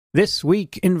This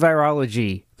Week in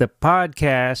Virology, the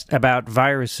podcast about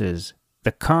viruses,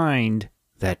 the kind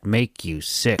that make you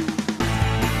sick.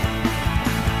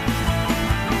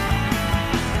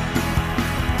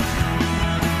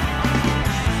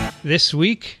 This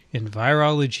Week in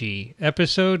Virology,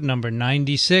 episode number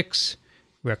 96,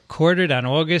 recorded on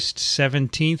August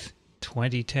 17th,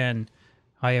 2010.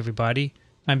 Hi, everybody.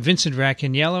 I'm Vincent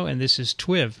Racaniello, and this is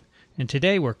TWiV, and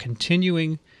today we're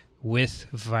continuing with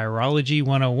Virology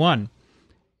 101.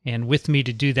 And with me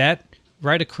to do that,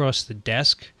 right across the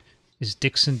desk, is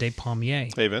Dickson de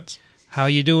Palmier. Hey, Vince. How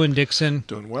you doing, Dickson?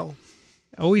 Doing well.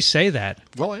 Always say that.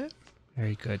 Well, I am.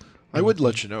 Very good. I would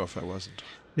let you know if I wasn't.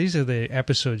 These are the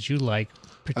episodes you like I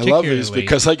particularly. love these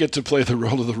because I get to play the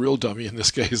role of the real dummy in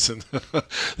this case. And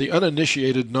the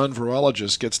uninitiated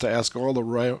non-virologist gets to ask all the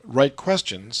right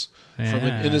questions from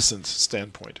an innocent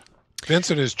standpoint.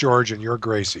 Vincent is George and you're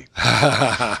Gracie.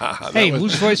 Hey,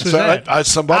 whose voice was that?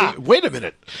 Somebody. Wait a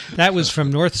minute. That was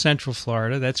from North Central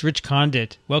Florida. That's Rich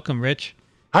Condit. Welcome, Rich.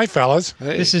 Hi, fellas.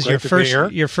 Hey, This is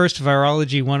great your first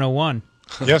Virology 101.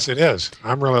 Yes, it is.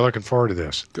 I'm really looking forward to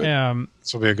this. Good.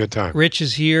 This will be a good time. Rich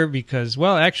is here because,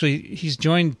 well, actually, he's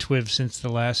joined TWiV since the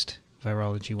last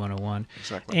Virology 101.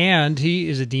 Exactly. And he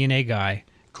is a DNA guy.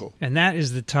 Cool. And that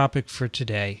is the topic for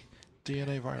today.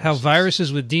 DNA viruses. How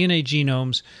viruses with DNA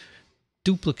genomes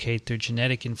duplicate their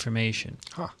genetic information.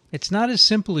 Huh. It's not as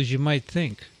simple as you might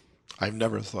think. I've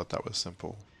never thought that was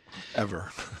simple.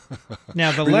 Ever.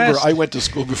 Now, the Remember, last... I went to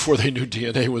school before they knew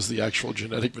DNA was the actual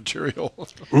genetic material.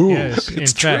 Ooh. Yes,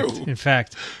 It's true. In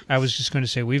fact, I was just going to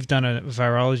say, we've done a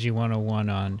Virology 101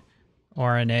 on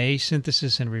RNA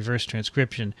synthesis and reverse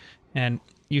transcription, and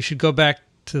you should go back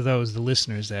to those, the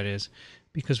listeners, that is,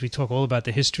 because we talk all about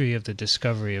the history of the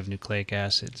discovery of nucleic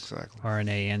acids, Exactly.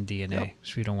 RNA and DNA, Yep.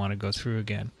 which we don't want to go through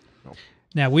again. Nope.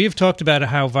 Now, we have talked about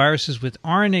how viruses with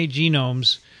RNA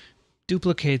genomes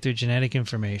duplicate their genetic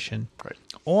information. Right.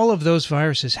 All of those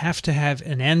viruses have to have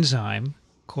an enzyme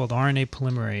called RNA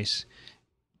polymerase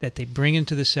that they bring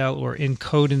into the cell or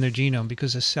encode in their genome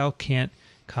because a cell can't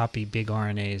copy big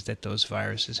RNAs that those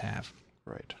viruses have.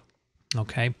 Right.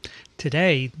 Okay?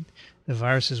 Today, the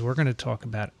viruses we're going to talk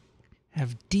about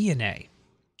have DNA.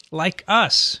 Like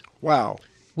us. Wow.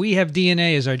 We have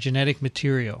DNA as our genetic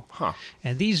material. Huh.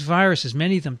 And these viruses,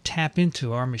 many of them tap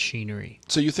into our machinery.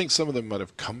 So you think some of them might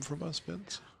have come from us,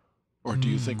 Vince? Or do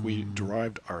you think we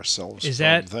derived ourselves Is from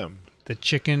that them? the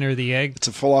chicken or the egg? It's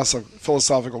a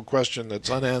philosophical question that's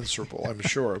unanswerable, I'm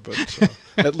sure. But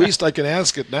at least I can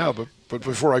ask it now, but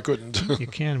before I couldn't. You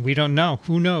can. We don't know.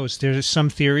 Who knows? There's some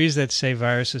theories that say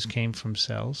viruses came from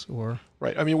cells or...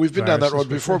 Right. I mean, we've been down that road Viruses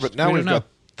were before, first. but now We we've don't know. got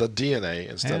the DNA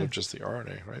instead Yeah. of just the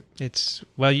RNA, right? It's...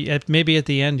 Well, maybe at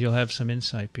the end you'll have some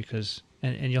insight because...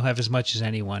 And you'll have as much as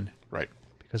anyone. Right.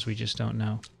 Because we just don't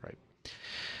know. Right.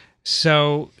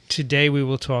 So today we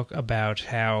will talk about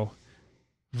how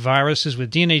viruses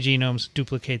with DNA genomes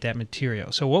duplicate that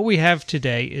material. So what we have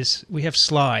today is we have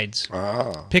slides,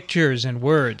 pictures and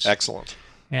words. Excellent.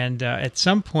 And at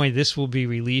some point this will be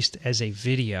released as a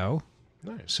video.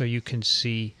 Nice. So you can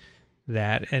see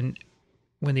that. And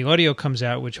when the audio comes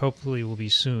out, which hopefully will be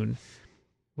soon,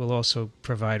 we'll also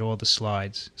provide all the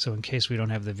slides. So in case we don't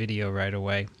have the video right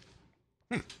away,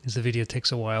 because the video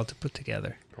takes a while to put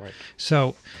together. Right.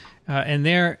 So, and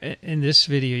there in this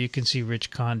video, you can see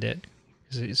Rich Condit.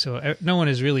 So no one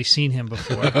has really seen him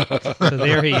before. So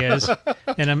there he is.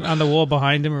 And on the wall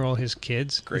behind him are all his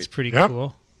kids. Great. It's pretty Yep.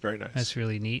 cool. Very nice. That's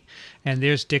really neat. And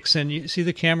there's Dickson. You see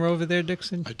the camera over there,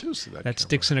 Dickson? I do see that. That's camera.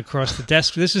 Dickson across the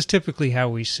desk. This is typically how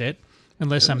we sit,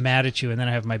 unless I'm mad at you and then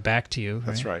I have my back to you.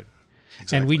 That's right.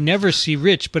 Exactly. And we never see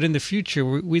Rich, but in the future,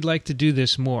 we'd like to do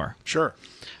this more. Sure.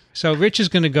 So Rich is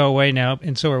going to go away now,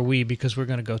 and so are we, because we're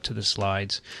going to go to the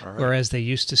slides. All right. Or as they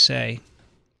used to say,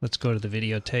 let's go to the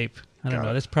videotape. I don't Got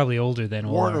know. it. That's probably older than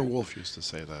Warner War. Wolf used to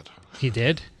say that. He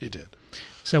did? He did.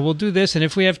 So we'll do this, and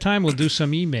if we have time, we'll do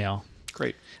some email.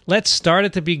 Great. Let's start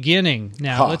at the beginning.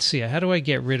 Now, Ha. let's see. How do I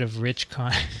get rid of Rich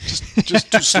Con?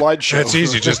 Just do slideshow. It's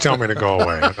easy. Just tell me to go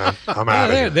away. I'm out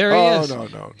of here. There he Oh, is.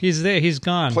 no. He's there. He's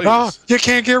gone. Please. Oh, you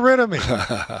can't get rid of me.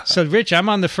 So, Rich, I'm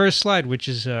on the first slide, which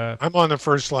is a I'm on the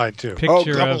first slide, too.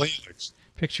 picture Double of helix.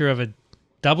 picture of a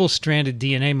double-stranded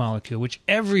DNA molecule, which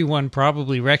everyone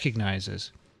probably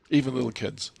recognizes. Even little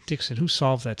kids. Dickson, who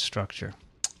solved that structure?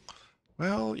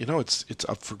 Well, you know, it's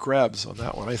up for grabs on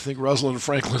that one. I think Rosalind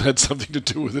Franklin had something to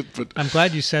do with it, but I'm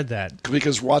glad you said that.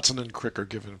 because Watson and Crick are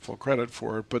given full credit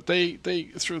for it, but they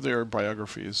through their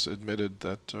biographies admitted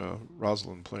that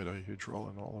Rosalind played a huge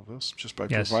role in all of this, just by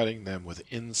Yes. providing them with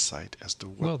insight as to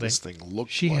what Well, this thing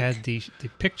looked She like. had the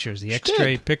pictures, the She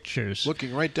X-ray did. pictures.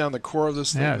 Looking right down the core of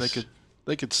this thing, Yes. they could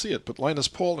they could see it. But Linus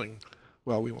Pauling,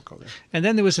 well, we won't go there. And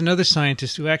then there was another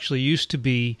scientist who actually used to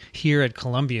be here at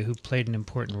Columbia who played an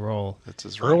important role. That's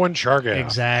his Erwin Chargaff.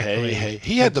 Exactly. Hey,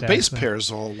 he had the base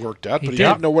pairs all worked out, but he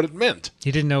didn't know what it meant.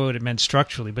 He didn't know what it meant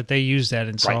structurally, but they used that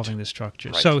in solving the structure.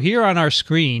 Right. So here on our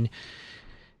screen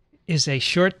is a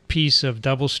short piece of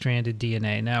double-stranded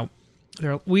DNA. Now,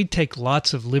 we take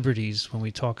lots of liberties when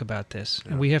we talk about this,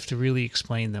 and we have to really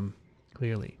explain them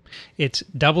clearly. It's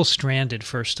double-stranded,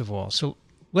 first of all. So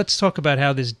let's talk about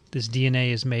how this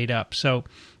DNA is made up. So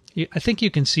I think you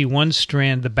can see one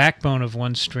strand, the backbone of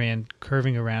one strand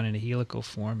curving around in a helical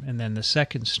form, and then the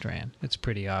second strand. It's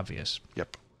pretty obvious.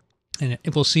 Yep. And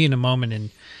we'll see in a moment in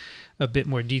a bit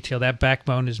more detail. That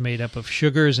backbone is made up of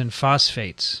sugars and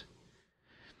phosphates.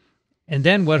 And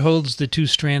then what holds the two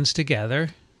strands together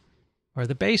are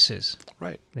the bases.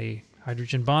 Right. They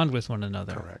hydrogen bond with one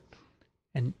another. Correct.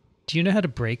 And do you know how to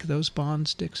break those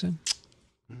bonds, Dickson?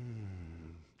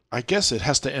 I guess it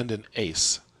has to end in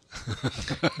ace.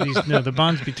 The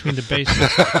bonds between the bases.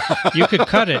 You could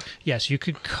cut it. Yes, you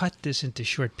could cut this into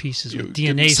short pieces with You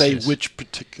didn't DNA. say which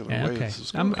particular way okay. this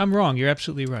is going. I'm wrong. You're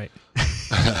absolutely right.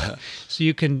 So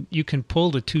you can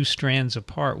pull the two strands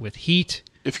apart with heat.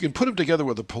 If you can put them together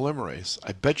with a polymerase,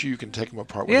 I bet you can take them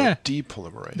apart with a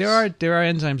depolymerase. There are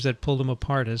enzymes that pull them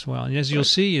apart as well. And as you'll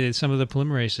see, some of the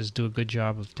polymerases do a good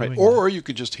job of doing that. Or you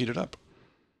could just heat it up.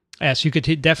 Yes, you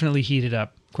could definitely heat it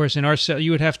up. Of course, in our cell,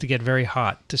 you would have to get very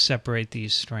hot to separate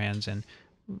these strands, and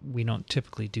we don't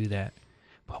typically do that.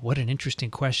 But what an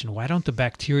interesting question. Why don't the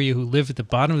bacteria who live at the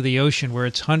bottom of the ocean where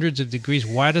it's hundreds of degrees,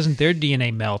 why doesn't their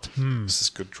DNA melt? This is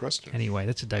a good question. Anyway,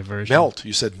 that's a diversion. Melt.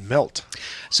 You said melt.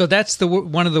 So that's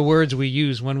one of the words we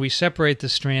use when we separate the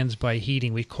strands by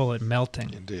heating. We call it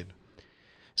melting. Indeed.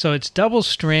 So it's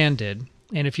double-stranded,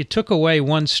 and if you took away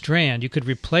one strand, you could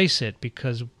replace it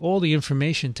because all the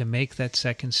information to make that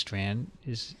second strand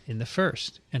is in the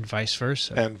first, and vice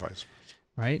versa. And vice versa.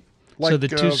 Right? Like so the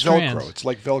two strands, Velcro. It's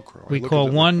like Velcro. We call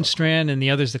one strand and the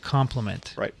other's the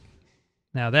complement. Right.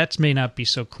 Now, that may not be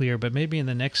so clear, but maybe in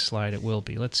the next slide it will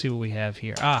be. Let's see what we have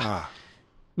here.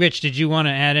 Rich, did you want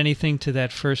to add anything to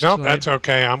that first slide? Nope, that's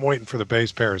okay. I'm waiting for the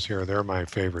base pairs here. They're my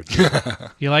favorite.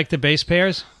 You like the base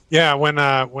pairs? Yeah, when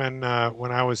I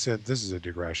was in, this is a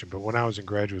digression, but when I was in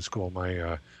graduate school,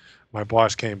 my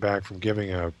boss came back from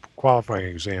giving a qualifying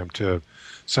exam to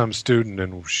some student,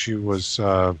 and she was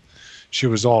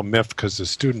all miffed because the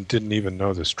student didn't even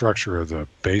know the structure of the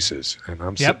bases, and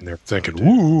I'm sitting there thinking,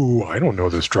 "Ooh, I don't know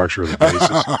the structure of the bases."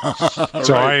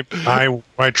 So I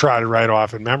tried to write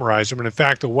off and memorize them, and in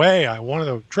fact, one of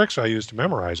the tricks I used to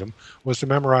memorize them was to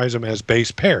memorize them as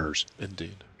base pairs.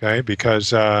 Indeed. Okay,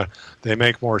 because they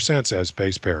make more sense as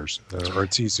base pairs, or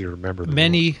it's easier to remember.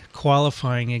 Many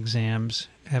qualifying exams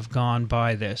have gone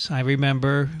by this. I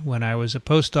remember when I was a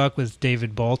postdoc with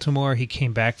David Baltimore, he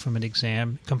came back from an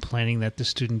exam complaining that the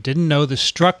student didn't know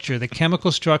the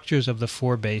chemical structures of the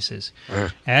four bases: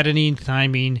 adenine,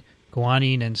 thymine,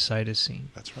 guanine, and cytosine.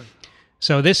 That's right.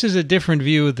 So this is a different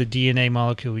view of the DNA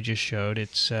molecule we just showed.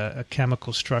 It's a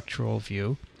chemical structural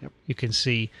view. Yep. You can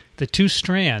see the two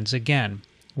strands again.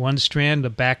 One strand, the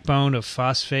backbone of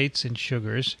phosphates and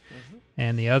sugars,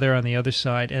 and the other on the other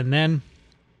side. And then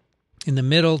in the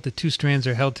middle, the two strands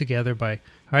are held together by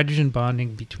hydrogen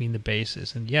bonding between the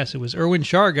bases. And yes, it was Erwin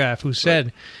Chargaff who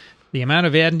said the amount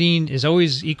of adenine is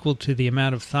always equal to the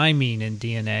amount of thymine in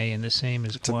DNA, and the same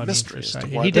as guanine for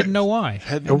cytosine. He didn't know why.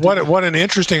 What an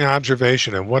interesting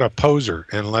observation, and what a poser,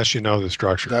 unless you know the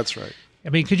structure. That's right. I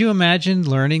mean, could you imagine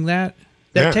learning that?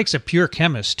 That takes a pure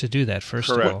chemist to do that, first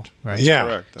of all. Right? Yeah.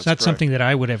 Correct. It's not something that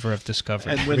I would ever have discovered.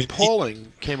 And when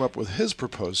Pauling came up with his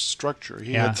proposed structure,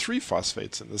 he had three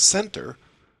phosphates in the center,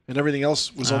 and everything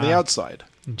else was on the outside.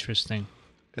 Interesting.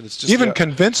 And it's just even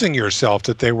convincing yourself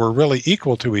that they were really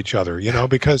equal to each other,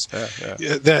 because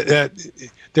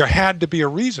there had to be a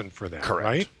reason for that,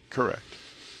 right? Correct.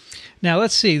 Now,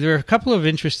 let's see. There are a couple of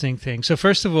interesting things. So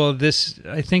first of all,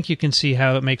 I think you can see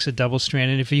how it makes a double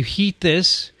strand. And if you heat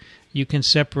this, you can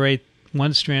separate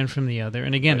one strand from the other.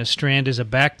 And again, a strand is a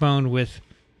backbone with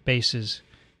bases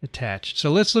attached.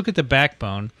 So let's look at the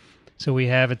backbone. So we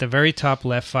have at the very top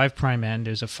left, 5' end,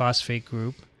 there's a phosphate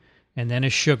group, and then a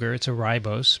sugar. It's a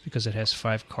ribose because it has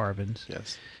 5 carbons.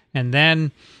 Yes. And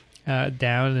then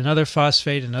down another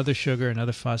phosphate, another sugar,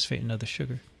 another phosphate, another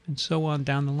sugar, and so on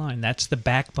down the line. That's the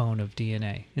backbone of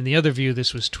DNA. In the other view,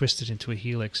 this was twisted into a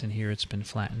helix, and here it's been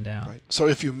flattened out. Right. So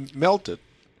if you melt it,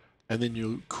 and then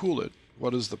you cool it,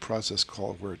 what is the process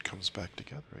called where it comes back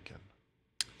together again?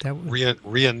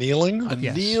 Re-annealing?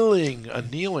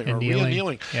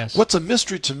 Re-annealing. Yes. What's a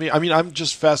mystery to me? I mean, I'm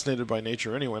just fascinated by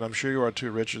nature anyway, and I'm sure you are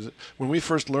too, Richard. When we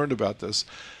first learned about this,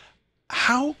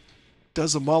 how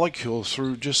does a molecule,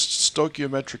 through just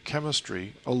stoichiometric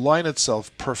chemistry, align itself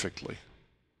perfectly?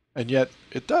 And yet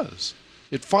it does.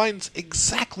 It finds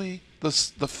exactly the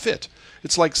fit.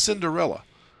 It's like Cinderella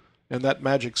and that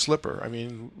magic slipper. I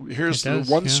mean, here's the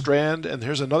one strand, and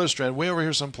here's another strand way over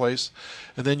here someplace,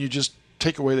 and then you just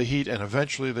take away the heat, and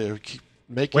eventually they keep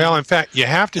making. Well, in fact, you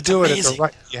have to do it at the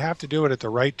right. You have to do it at the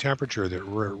right temperature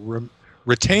that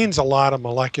retains a lot of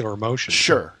molecular motion.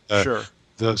 Sure.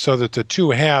 So that the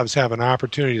two halves have an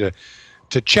opportunity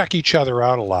to check each other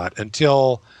out a lot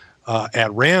until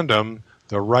at random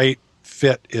the right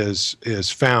fit is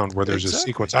found where there's a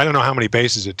sequence. I don't know how many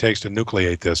bases it takes to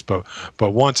nucleate this, but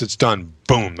once it's done,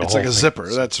 boom, the it's whole like a zipper.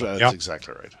 That's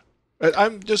exactly right.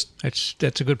 I'm just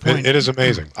that's a good point. It is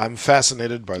amazing. I'm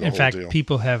fascinated by the whole deal. In fact,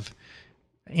 people have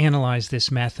analyzed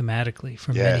this mathematically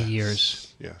for many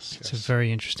years. Yes. It's a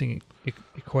very interesting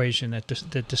equation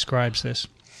that describes this.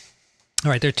 All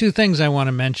right, there are two things I want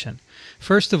to mention.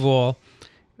 First of all,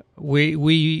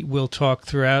 we will talk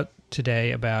throughout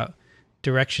today about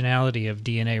directionality of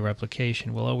DNA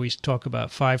replication. We'll always talk about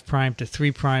 5' to 3'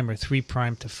 or 3'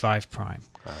 to 5'.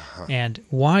 And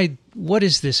what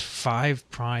is this 5'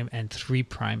 and 3'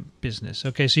 business?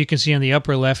 Okay, so you can see on the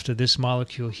upper left of this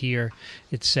molecule here,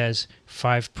 it says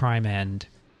 5' end.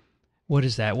 What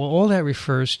is that? Well, all that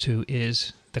refers to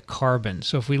is the carbon.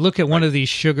 So if we look at one of these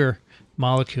sugar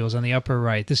molecules on the upper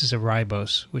right, this is a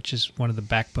ribose, which is one of the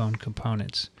backbone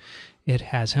components. It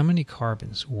has how many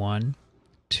carbons? 1,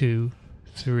 2,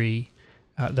 3.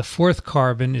 The fourth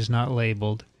carbon is not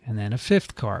labeled, and then a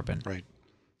fifth carbon. Right.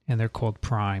 And they're called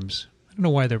primes. I don't know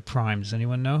why they're primes. Does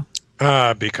anyone know?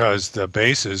 Because the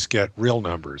bases get real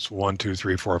numbers, 1, 2,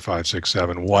 3, 4, 5, 6,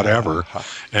 7, whatever.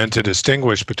 And to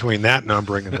distinguish between that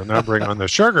numbering and the numbering on the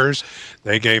sugars,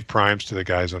 they gave primes to the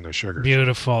guys on the sugars.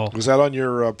 Beautiful. Was that on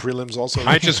your prelims also?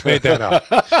 I just made that up.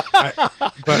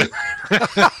 But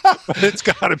it's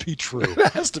got to be true.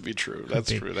 It has to be true.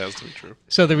 That's true. It has to be true.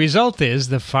 So the result is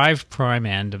the 5'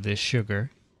 end of this sugar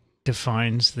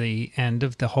defines the end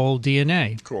of the whole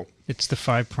DNA. Cool. It's the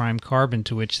 5' carbon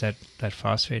to which that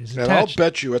phosphate is attached. And I'll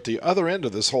bet you at the other end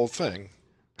of this whole thing,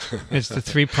 it's the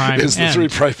 3' end. It's the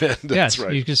 3' end. That's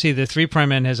right. You can see the 3'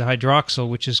 end has a hydroxyl,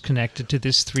 which is connected to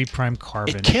this 3'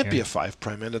 carbon. It can't be a 5'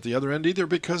 end at the other end either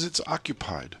because it's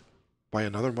occupied by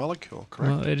another molecule,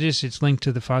 correct? Well, it is. It's linked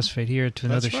to the phosphate here to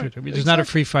another sugar. There's exactly. not a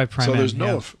free 5' so end. there's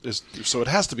no. So it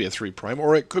has to be a 3'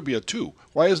 or it could be a 2.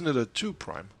 Why isn't it a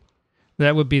 2'?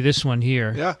 That would be this one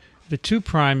here. Yeah. The 2'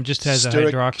 just has a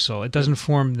hydroxyl. It doesn't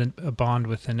form a bond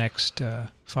with the next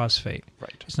phosphate.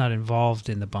 Right. It's not involved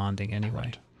in the bonding anyway.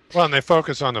 Right. Well, and they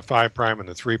focus on the 5' and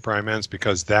the 3' ends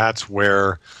because that's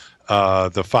where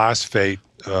the phosphate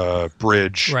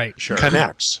bridge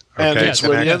connects. Okay? And it's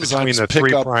where the enzymes between the pick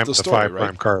 3' up and the the story,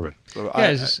 5' carbon. So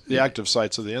the active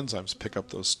sites of the enzymes pick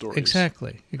up those stories.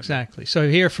 Exactly. So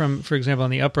here, for example, on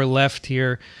the upper left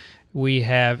here, we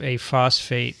have a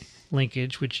phosphate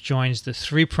linkage which joins the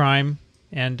 3'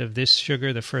 end of this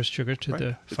sugar, the first sugar, to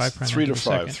the 5' 3 to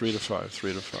 5, 3 to 5,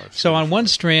 3 to 5. So on one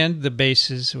strand, the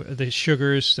bases, the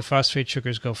sugars, the phosphate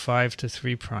sugars go 5 to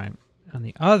 3'. On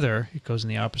the other, it goes in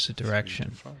the opposite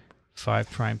direction, 5'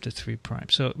 to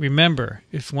 3'. So remember,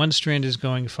 if one strand is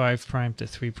going 5' to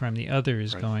 3', the other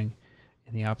is going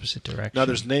in the opposite direction. Now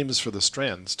there's names for the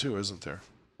strands too, isn't there?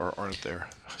 Or aren't there?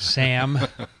 Sam,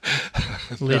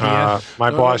 Lydia. My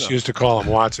boss used to call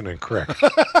them Watson and Crick.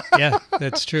 Yeah,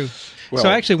 that's true. Well, so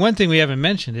actually, one thing we haven't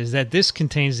mentioned is that this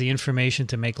contains the information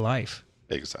to make life.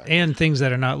 Exactly. And things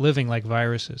that are not living, like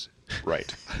viruses.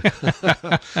 Right.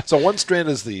 So one strand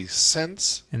is the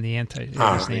sense. And the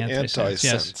antisense.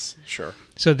 Yes. Sure.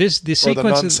 So the sequence or the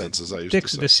nonsense, as I used to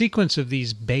say. The sequence of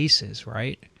these bases,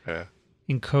 right,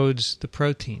 encodes the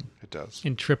protein. It does.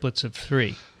 In triplets of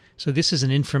 3. So this is an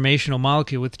informational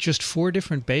molecule with just 4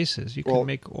 different bases. You can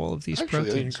make all of these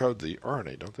proteins. They encode the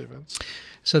RNA, don't they, Vince?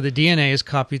 So the DNA is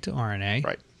copied to RNA.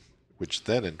 Right. Which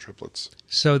then in triplets.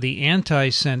 So the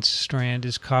antisense strand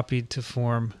is copied to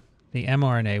form the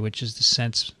mRNA, which is the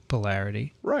sense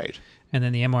polarity. Right. And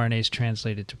then the mRNA is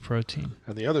translated to protein.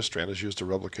 And the other strand is used to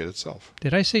replicate itself.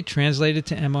 Did I say translated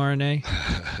to mRNA?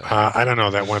 I don't know.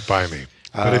 That went by me.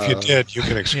 But if you did, you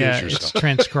can excuse yourself. It's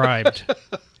transcribed.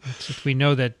 We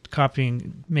know that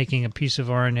making a piece of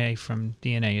RNA from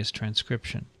DNA is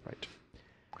transcription. Right.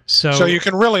 So you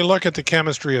can really look at the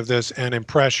chemistry of this and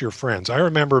impress your friends. I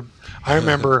remember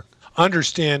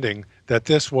understanding that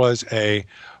this was a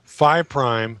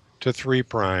 5' to 3'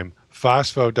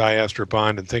 phosphodiester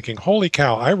bond and thinking, holy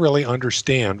cow, I really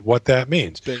understand what that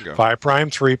means. Bingo.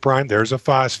 5', 3', there's a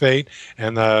phosphate,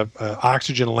 and the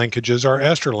oxygen linkages are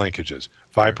ester linkages.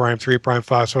 5', 3'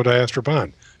 phosphodiester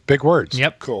bond. Big words.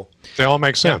 Yep. Cool. They all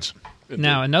make sense.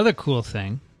 Now, another cool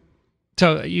thing.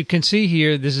 So you can see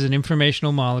here, this is an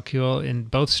informational molecule,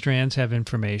 and both strands have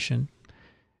information.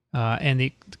 And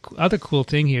the other cool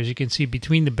thing here is you can see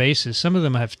between the bases, some of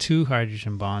them have 2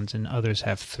 hydrogen bonds and others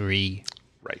have 3.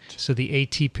 Right. So the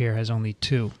AT pair has only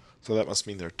 2. So that must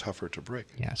mean they're tougher to break.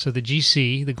 Yeah, so the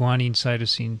GC, the guanine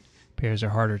cytosine pairs are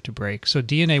harder to break. So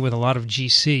DNA with a lot of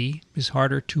GC is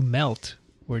harder to melt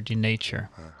or denature.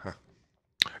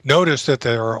 Notice that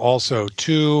there are also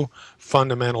 2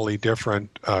 fundamentally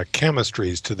different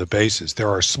chemistries to the bases. There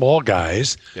are small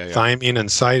guys, thymine and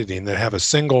cytidine, that have a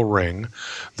single ring.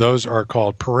 Those are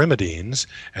called pyrimidines.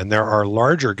 And there are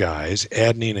larger guys,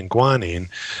 adenine and guanine,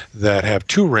 that have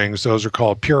 2 rings. Those are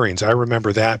called purines. I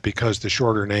remember that because the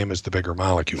shorter name is the bigger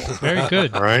molecule. Very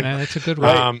good. All right? That's a good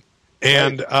one.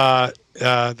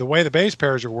 The way the base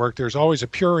pairs are worked, there's always a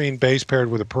purine base paired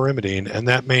with a pyrimidine, and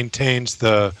that maintains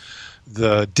the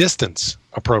distance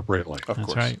appropriately. Of That's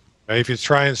course. right. If you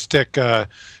try and stick 2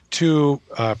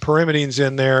 pyrimidines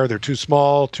in there, they're too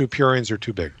small. 2 purines are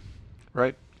too big.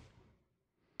 Right.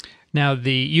 Now,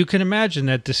 you can imagine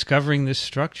that discovering this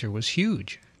structure was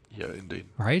huge, Yeah, indeed.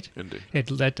 right? Indeed. It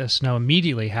let us know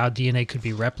immediately how DNA could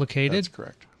be replicated. That's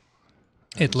correct.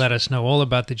 It let us know all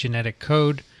about the genetic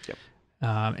code. Yep.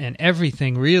 And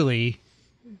everything really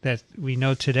that we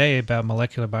know today about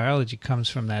molecular biology comes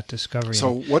from that discovery.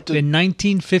 So what did... In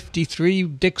 1953,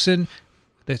 Dickson,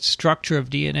 the structure of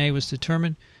DNA was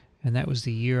determined, and that was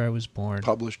the year I was born.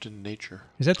 Published in Nature.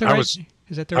 Is that the I right? was-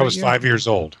 Is that the I right was year? 5 years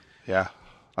old. Yeah.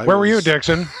 Where were you,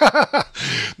 Dickson?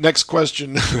 Next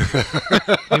question.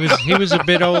 He was a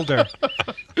bit older.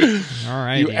 All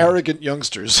right. You arrogant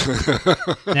youngsters.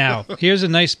 Now, here's a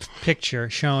nice picture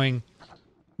showing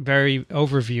very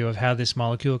overview of how this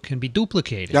molecule can be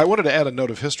duplicated. Yeah, I wanted to add a note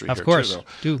of history Of here, course, too,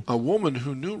 though. do. A woman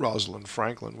who knew Rosalind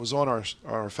Franklin was on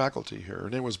our faculty here. Her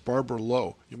name was Barbara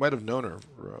Lowe. You might have known her,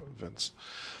 Vince.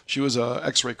 She was an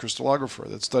X-ray crystallographer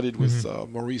that studied with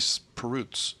Maurice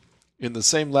Perutz in the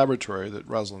same laboratory that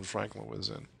Rosalind Franklin was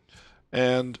in.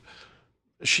 And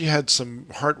she had some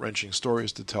heart-wrenching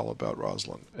stories to tell about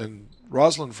Rosalind. And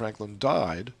Rosalind Franklin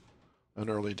died an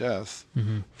early death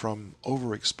from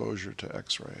overexposure to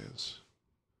X-rays,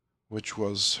 which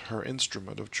was her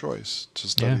instrument of choice to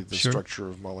study the structure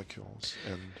of molecules.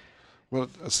 And what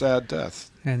a sad death.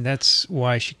 And that's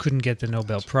why she couldn't get the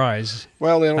Nobel Prize.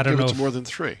 Well, they I don't don't give know it to if- more than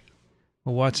 3.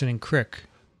 Well, Watson and Crick.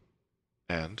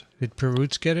 And Did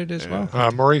Perutz get it as well?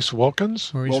 Maurice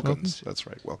Wilkins? Maurice Wilkins. Wilkins? That's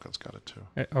right. Wilkins got it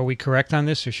too. Are we correct on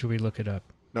this, or should we look it up?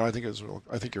 No, I think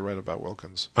I think you're right about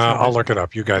Wilkins. I'll look it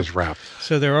up. You guys wrap.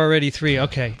 So there are already 3.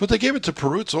 Okay. But they gave it to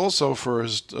Perutz also for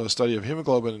his study of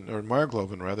hemoglobin, or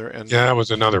myoglobin rather, and Yeah, that was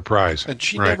another prize. and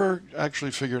she Right. never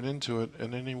actually figured into it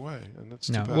in any way, and that's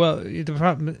No. too bad. Well, the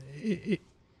problem,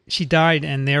 she died,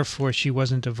 and therefore she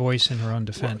wasn't a voice in her own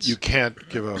defense. You can't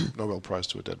give a Nobel Prize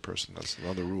to a dead person. That's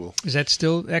another rule. Is that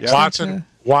still excellent?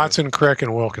 Watson, Crick,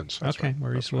 and Wilkins. Okay, right.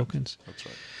 Maurice That's right. Wilkins. That's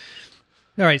right.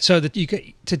 All right, so that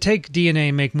to take DNA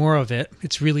and make more of it,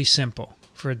 it's really simple.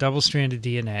 For a double-stranded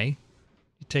DNA,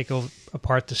 you take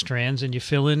apart the strands and you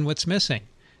fill in what's missing.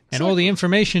 And all the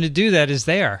information to do that is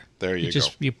there. There you go.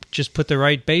 You just put the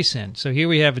right base in. So here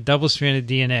we have a double-stranded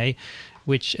DNA,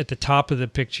 which at the top of the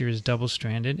picture is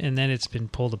double-stranded, and then it's been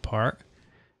pulled apart.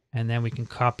 And then we can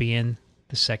copy in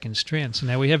the second strand. So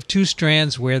now we have 2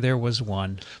 strands where there was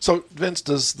 1. So, Vince,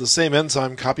 does the same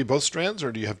enzyme copy both strands,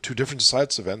 or do you have 2 different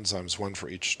sets of enzymes, one for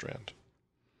each strand?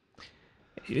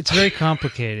 It's very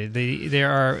complicated.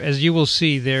 There are, as you will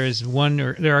see, there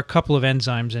are a couple of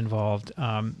enzymes involved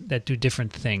that do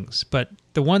different things. But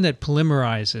the one that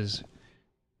polymerizes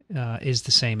is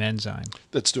the same enzyme.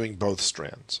 That's doing both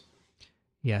strands.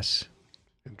 Yes.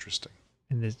 Interesting.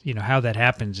 And how that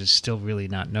happens is still really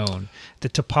not known. The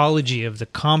topology of the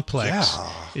complex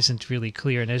isn't really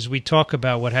clear. And as we talk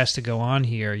about what has to go on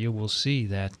here, you will see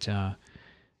that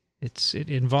it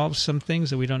involves some things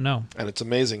that we don't know. And it's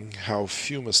amazing how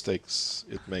few mistakes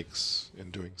it makes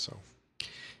in doing so.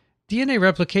 DNA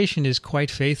replication is quite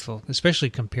faithful, especially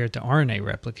compared to RNA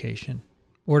replication.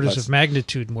 Orders of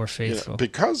magnitude more faithful.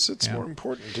 Because it's more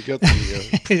important to get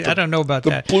the I don't know about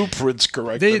that. blueprints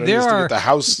correct than it is to get the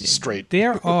house straight.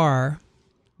 There are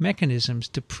mechanisms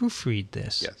to proofread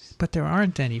this, Yes. but there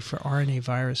aren't any for RNA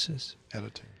viruses.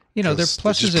 Editing. There are Because pluses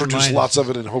they just and produce minuses. lots of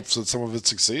it in hopes that some of it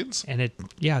succeeds. And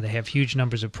they have huge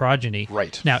numbers of progeny.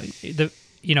 Right. Now,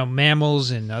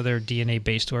 mammals and other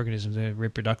DNA-based organisms, their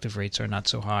reproductive rates are not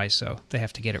so high, so they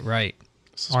have to get it right.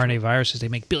 RNA viruses, they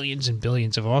make billions and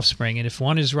billions of offspring, and if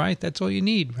one is right, that's all you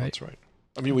need, right? That's right.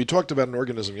 I mean, we talked about an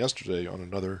organism yesterday on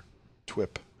another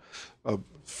TWiP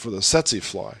for the tsetse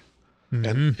fly.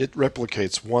 and it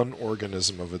replicates one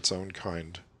organism of its own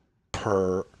kind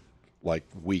per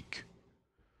week.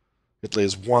 It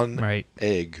lays one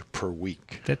egg per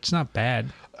week. That's not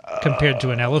bad compared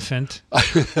to an elephant.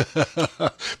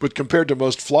 But compared to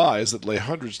most flies that lay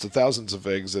hundreds to thousands of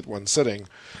eggs at one sitting,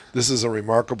 this is a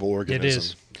remarkable organism. It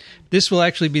is. This will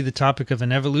actually be the topic of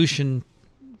an evolution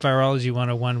Virology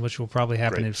 101, which will probably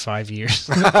happen in 5 years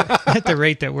at the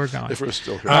rate that we're going. If we're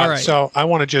still here. All right. So I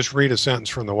want to just read a sentence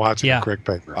from the Watson and Crick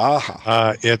paper.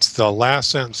 It's the last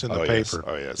sentence in the paper. Yes.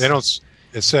 Oh, yes. They don't.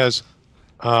 It says,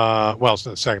 well, it's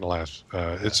not the second to last.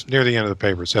 It's near the end of the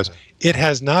paper. It says, it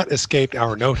has not escaped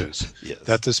our notice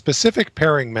that the specific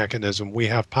pairing mechanism we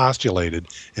have postulated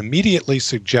immediately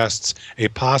suggests a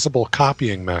possible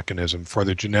copying mechanism for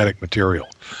the genetic material.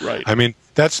 Right. I mean,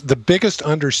 that's the biggest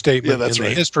understatement in the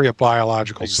history of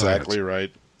biological science. Exactly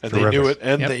right. And they knew it,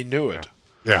 and they knew it.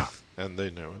 Yeah. And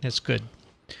they knew it. That's good.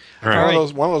 All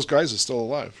right. One of those guys is still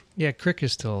alive. Yeah, Crick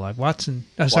is still alive. Watson's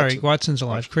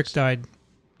alive. Crick died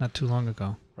not too long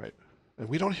ago. Right. And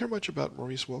we don't hear much about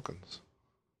Maurice Wilkins.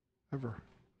 Ever.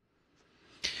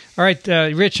 All right,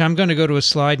 Rich, I'm going to go to a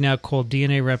slide now called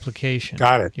DNA replication.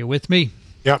 Got it. You with me?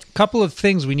 Yep. A couple of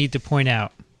things we need to point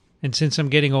out. And since I'm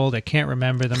getting old, I can't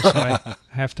remember them, so I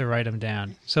have to write them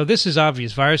down. So this is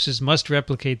obvious. Viruses must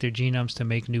replicate their genomes to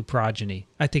make new progeny.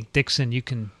 I think, Dickson, you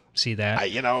can see that.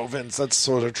 Vince, that's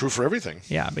sort of true for everything.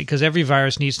 Yeah, because every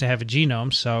virus needs to have a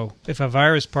genome. So if a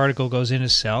virus particle goes in a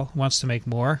cell, wants to make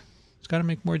more, it's got to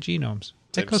make more genomes.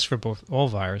 That goes for all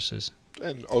viruses.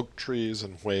 And oak trees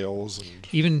and whales and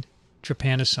even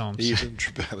trypanosomes.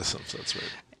 That's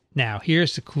right. Now,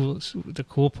 here's the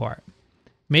cool part.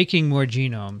 Making more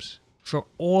genomes for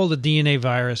all the DNA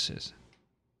viruses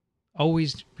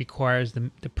always requires the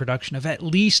production of at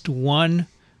least one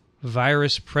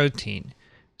virus protein.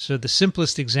 So the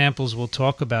simplest examples we'll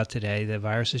talk about today, the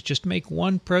viruses just make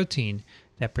one protein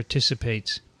that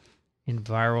participates in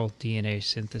viral DNA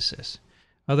synthesis.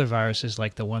 Other viruses,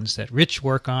 like the ones that Rich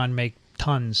work on, make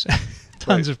tons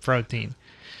of protein.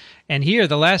 And here,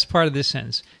 the last part of this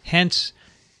sentence, hence,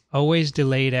 always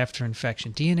delayed after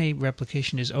infection. DNA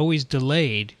replication is always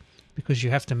delayed because you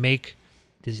have to make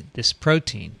this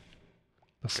protein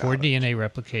before DNA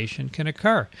replication can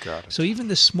occur. So even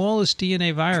the smallest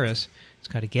DNA virus, it's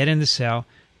got to get in the cell.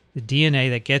 The DNA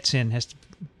that gets in has to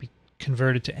be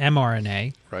converted to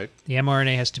mRNA. Right. The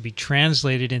mRNA has to be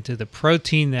translated into the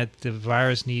protein that the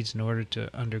virus needs in order to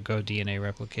undergo DNA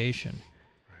replication.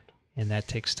 And that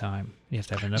takes time. You have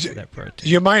to have enough of that protein.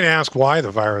 You might ask why the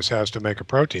virus has to make a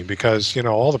protein, because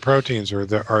all the proteins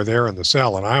are there in the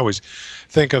cell. And I always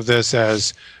think of this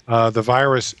as the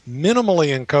virus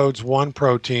minimally encodes one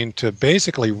protein to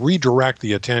basically redirect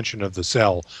the attention of the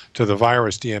cell to the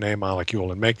virus DNA molecule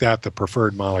and make that the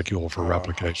preferred molecule for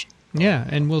replication. Yeah,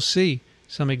 and we'll see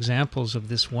some examples of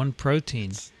this one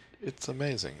protein. It's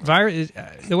amazing.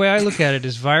 The way I look at it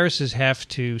is viruses have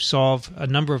to solve a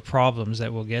number of problems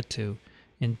that we'll get to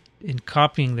in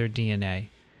copying their DNA.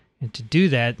 And to do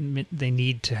that, they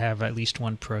need to have at least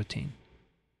one protein.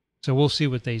 So we'll see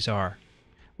what these are.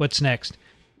 What's next?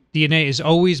 DNA is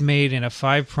always made in a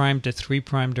 5' to 3'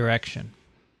 direction.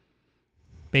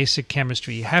 Basic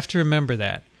chemistry. You have to remember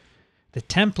that. The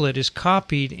template is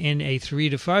copied in a 3'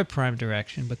 to 5'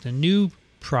 direction, but the new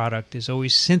product is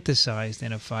always synthesized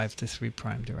in a 5' to 3'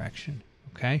 direction.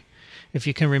 Okay? If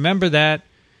you can remember that,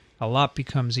 a lot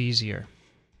becomes easier.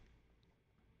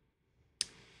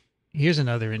 Here's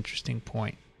another interesting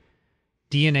point.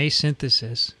 DNA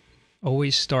synthesis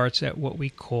always starts at what we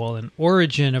call an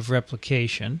origin of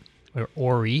replication, or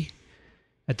ORI,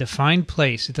 a defined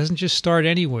place. It doesn't just start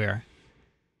anywhere.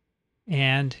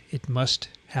 And it must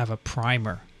have a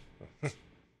primer.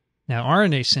 Now,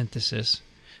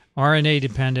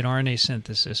 RNA-dependent RNA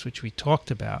synthesis, which we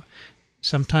talked about,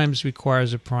 sometimes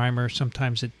requires a primer,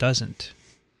 sometimes it doesn't.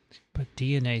 But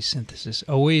DNA synthesis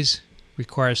always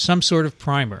requires some sort of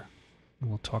primer. And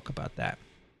we'll talk about that.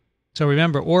 So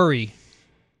remember Ori.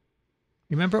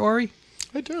 Remember Ori?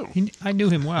 I do. I knew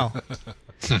him well.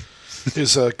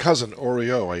 His cousin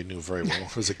Oreo I knew very well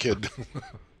as a kid.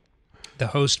 The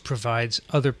host provides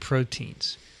other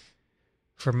proteins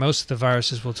for most of the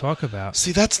viruses we'll talk about.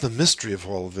 See, that's the mystery of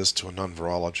all of this to a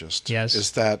non-virologist. Yes.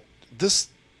 Is that this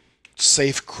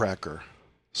safe cracker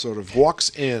sort of walks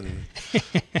in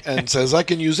and says, I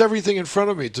can use everything in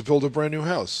front of me to build a brand new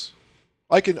house.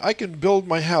 I can build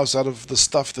my house out of the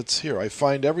stuff that's here. I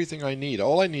find everything I need.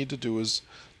 All I need to do is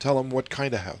tell them what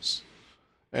kind of house.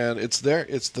 And it's there.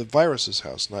 It's the virus's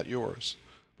house, not yours.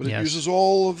 But it Yes. uses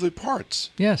all of the parts.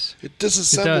 Yes. It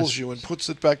disassembles you and puts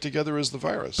it back together as the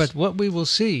virus. But what we will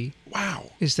see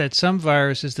wow. is that some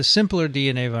viruses, the simpler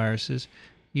DNA viruses,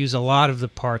 use a lot of the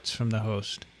parts from the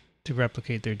host to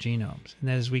replicate their genomes. And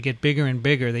as we get bigger and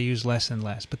bigger, they use less and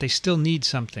less. But they still need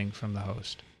something from the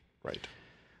host. Right.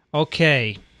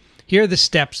 Okay. Here are the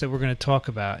steps that we're going to talk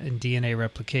about in DNA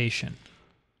replication.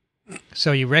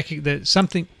 So you recognize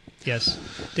something. Yes,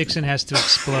 Dickson has to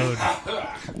explode.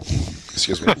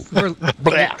 Excuse me.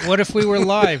 What if we were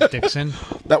live, Dickson?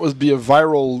 That would be a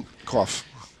viral cough.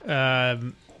 Yeah,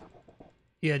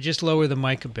 just lower the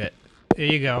mic a bit. There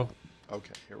you go.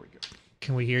 Okay, here we go.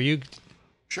 Can we hear you?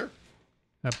 Sure.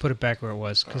 Put it back where it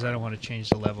was because I don't want to change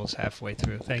the levels halfway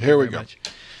through. Thank Here you we very go. much.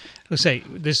 Let's say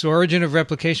this origin of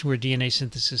replication where DNA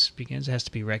synthesis begins has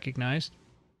to be recognized.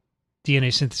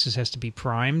 DNA synthesis has to be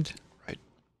primed. Right.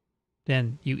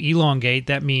 Then you elongate.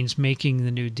 That means making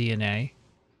the new DNA.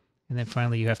 And then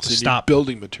finally you have to So you stop. need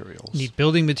building materials. You need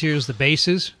building materials, the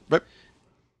bases. Right.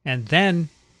 And then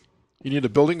You need a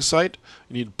building site.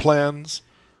 You need plans.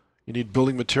 You need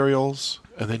building materials.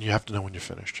 And then you have to know when you're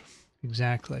finished.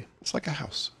 exactly. It's like a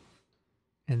house.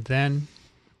 And then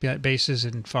bases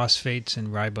and phosphates and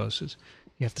riboses.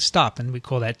 You have to stop, and we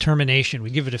call that termination.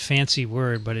 We give it a fancy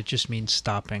word, but it just means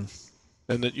stopping.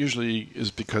 And it usually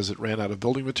is because it ran out of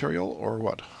building material or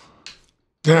what?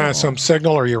 Yeah, some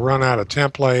signal, or you run out of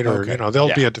template, or Okay.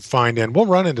 there'll be a defined end. We'll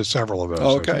run into several of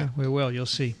those. Okay. Yeah, we will. You'll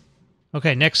see.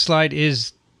 Okay, next slide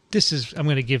is, I'm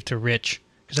going to give to Rich,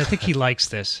 because I think he likes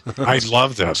this. I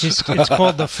love this. It's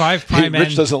called the 5' Rich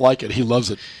end. doesn't like it. He loves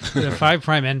it. The 5'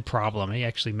 end problem. He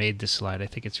actually made this slide. I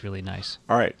think it's really nice.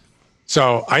 All right.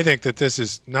 So I think that this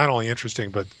is not only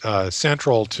interesting, but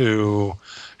central to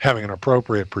having an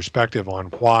appropriate perspective on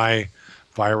why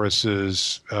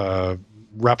viruses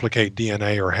replicate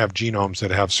DNA or have genomes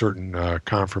that have certain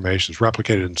conformations,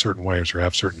 replicated in certain ways or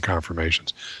have certain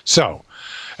conformations. So,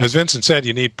 as Vincent said,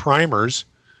 you need primers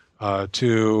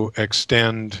to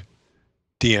extend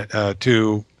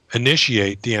to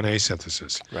initiate DNA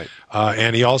synthesis. Right.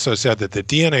 And he also said that the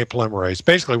DNA polymerase,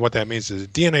 basically what that means is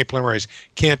the DNA polymerase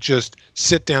can't just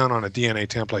sit down on a DNA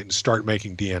template and start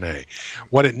making DNA.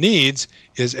 What it needs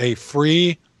is a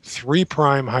free 3'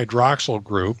 hydroxyl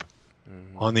group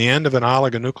on the end of an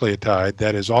oligonucleotide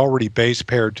that is already base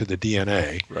paired to the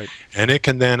DNA. Right. And it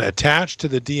can then attach to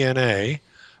the DNA,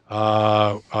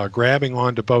 grabbing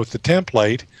onto both the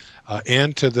template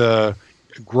and to the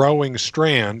growing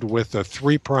strand with the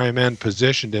 3' end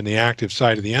positioned in the active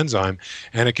site of the enzyme,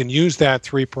 and it can use that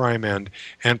 3' end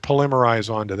and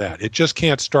polymerize onto that. It just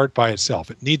can't start by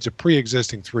itself. It needs a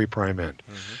pre-existing 3' end.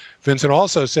 Vincent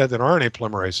also said that RNA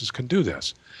polymerases can do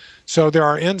this. So there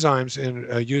are enzymes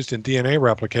used in DNA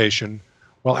replication.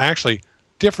 Well, actually,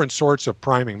 different sorts of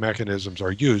priming mechanisms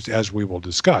are used, as we will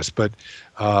discuss, but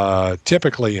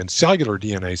typically in cellular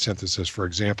DNA synthesis, for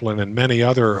example, and in many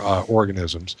other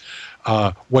organisms,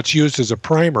 what's used as a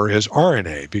primer is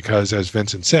RNA, because, as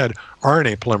Vincent said,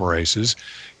 RNA polymerases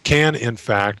can, in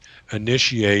fact,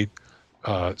 initiate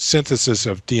synthesis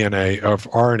of DNA, of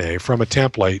RNA, from a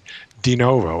template de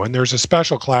novo. And there's a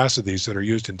special class of these that are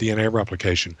used in DNA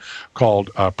replication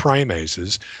called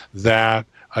primases that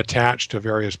attach to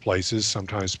various places,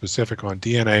 sometimes specific on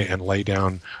DNA, and lay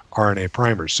down RNA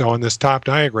primers. So in this top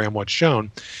diagram, what's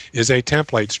shown is a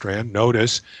template strand.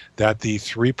 Notice that the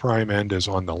 3' end is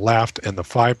on the left and the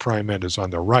 5' end is on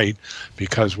the right,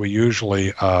 because we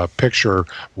usually picture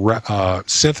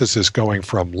synthesis going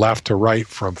from left to right,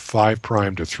 from 5'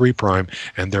 to 3',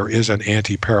 and there is an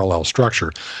anti-parallel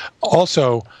structure.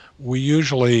 Also, we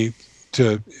usually,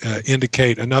 to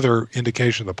indicate another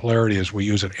indication of the polarity, is we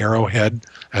use an arrowhead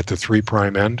at the 3'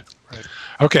 end. Right.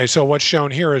 Okay, so what's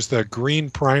shown here is the green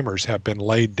primers have been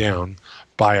laid down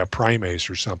by a primase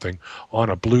or something on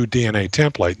a blue DNA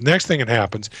template. Next thing that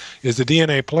happens is the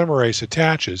DNA polymerase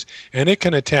attaches, and it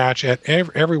can attach at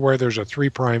everywhere there's a 3'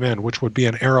 end, which would be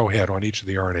an arrowhead on each of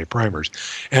the RNA primers.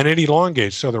 And it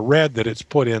elongates, so the red that it's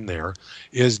put in there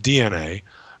is DNA,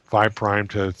 5'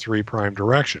 to 3'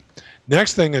 direction.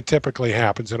 Next thing that typically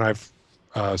happens, and I've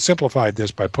simplified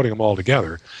this by putting them all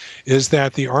together, is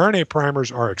that the RNA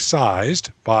primers are excised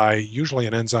by usually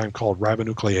an enzyme called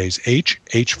ribonuclease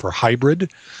H for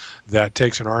hybrid, that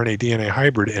takes an RNA-DNA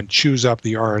hybrid and chews up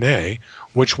the RNA,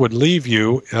 which would leave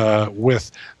you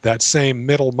with that same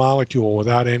middle molecule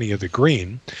without any of the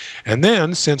green. And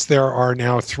then, since there are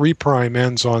now 3'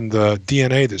 ends on the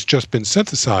DNA that's just been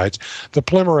synthesized, the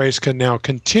polymerase can now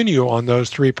continue on those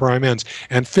 3' ends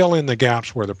and fill in the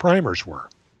gaps where the primers were.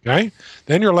 Okay?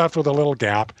 Then you're left with a little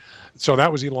gap So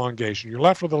that was elongation. You're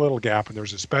left with a little gap, and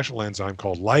there's a special enzyme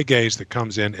called ligase that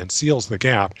comes in and seals the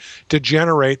gap to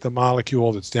generate the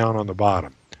molecule that's down on the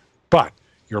bottom. But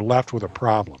you're left with a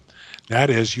problem. That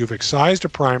is, you've excised a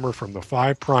primer from the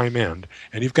 5' end,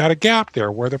 and you've got a gap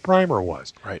there where the primer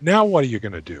was. Right. Now what are you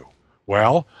going to do?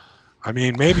 Well, I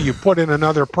mean, maybe you put in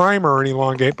another primer and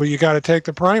elongate, but you got to take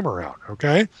the primer out,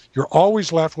 okay? You're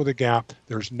always left with a gap.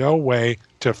 There's no way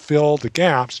to fill the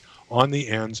gaps on the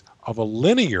ends of a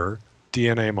linear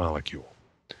DNA molecule.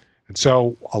 And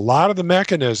so a lot of the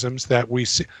mechanisms that we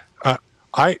see,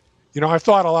 I've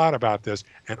thought a lot about this,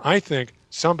 and I think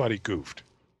somebody goofed.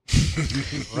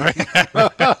 Right?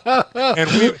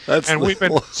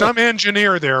 Some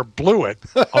engineer there blew it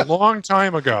a long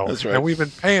time ago. That's right. And we've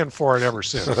been paying for it ever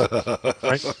since.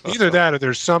 Right? Either that or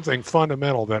there's something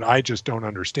fundamental that I just don't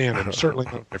understand, and certainly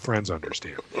none of my friends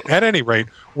understand. At any rate,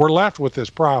 we're left with this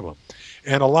problem.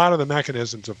 And a lot of the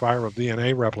mechanisms of viral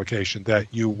DNA replication that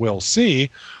you will see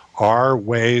are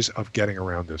ways of getting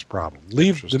around this problem.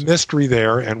 Leave the mystery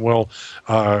there, and we'll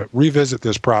revisit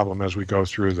this problem as we go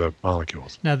through the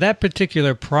molecules. Now, that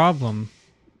particular problem,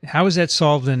 how is that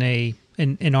solved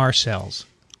in our cells?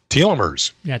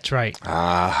 Telomeres. That's right.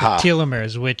 Aha. The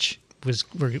telomeres,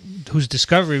 whose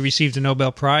discovery received a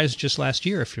Nobel Prize just last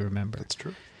year, if you remember. That's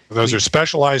true. Those are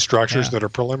specialized structures that are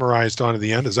polymerized onto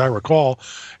the end, as I recall,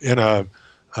 in an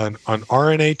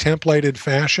RNA templated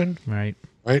fashion. Right.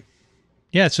 Right?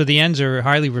 Yeah, so the ends are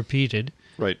highly repeated.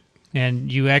 Right. And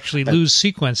you actually lose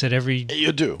sequence at every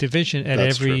division,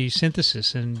 That's every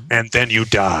synthesis. And then you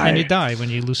die. And you die when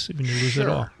you lose it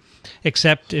all.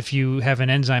 Except if you have an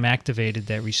enzyme activated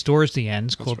that restores the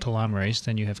ends, called telomerase,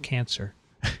 then you have cancer,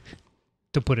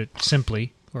 to put it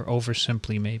simply, or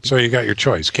oversimply maybe. So you got your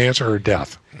choice, cancer or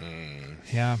death.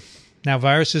 Yeah. Now,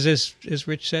 viruses, as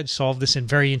Rich said, solve this in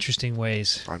very interesting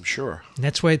ways. I'm sure. And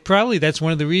that's why that's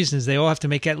one of the reasons they all have to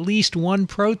make at least one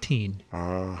protein.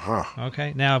 Uh-huh.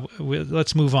 Okay, now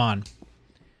let's move on.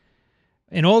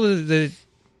 In all of the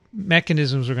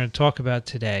mechanisms we're going to talk about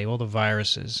today, all the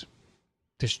viruses,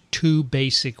 there's two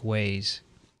basic ways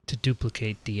to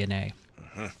duplicate DNA.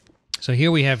 So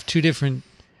here we have two different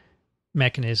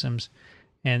mechanisms,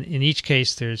 and in each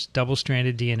case there's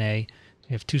double-stranded DNA.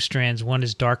 We have two strands, one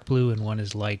is dark blue and one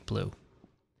is light blue.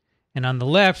 And on the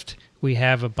left, we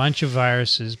have a bunch of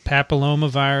viruses,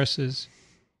 papillomaviruses,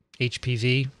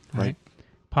 HPV, right?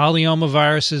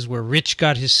 Polyomaviruses, where Rich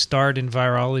got his start in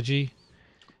virology.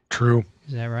 True.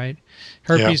 Is that right?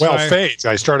 Herpes phage.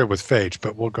 I started with phage,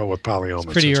 but we'll go with polyoma.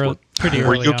 It's pretty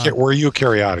early on. Were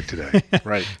eukaryotic today?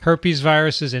 Right. Herpes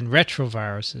viruses and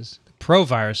retroviruses.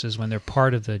 Proviruses, when they're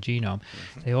part of the genome,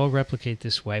 they all replicate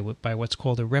this way by what's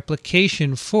called a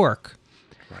replication fork.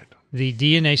 Right. The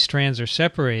DNA strands are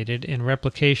separated, and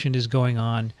replication is going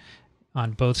on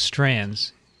both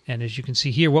strands. And as you can see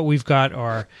here, what we've got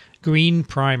are green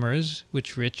primers,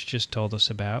 which Rich just told us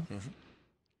about,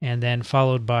 and then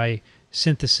followed by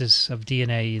synthesis of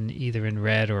DNA either in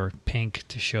red or pink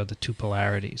to show the two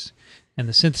polarities. And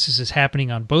the synthesis is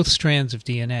happening on both strands of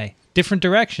DNA. Different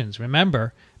directions,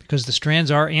 remember, because the strands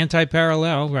are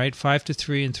anti-parallel, right? 5 to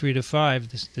 3 and 3 to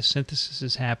 5. The synthesis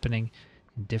is happening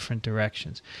in different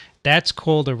directions. That's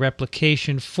called a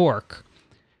replication fork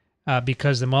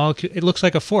because the molecule, it looks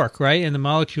like a fork, right? And the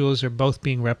molecules are both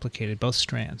being replicated, both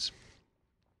strands.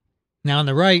 Now on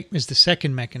the right is the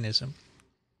second mechanism.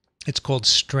 It's called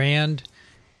strand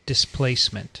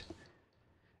displacement.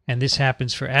 And this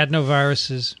happens for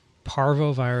adenoviruses,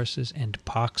 parvoviruses, and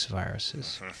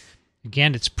poxviruses.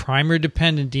 Again, it's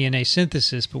primer-dependent DNA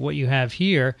synthesis, but what you have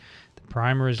here, the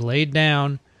primer is laid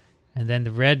down, and then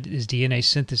the red is DNA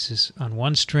synthesis on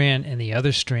one strand, and the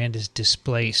other strand is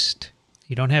displaced.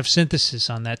 You don't have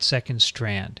synthesis on that second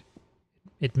strand.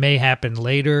 It may happen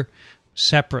later,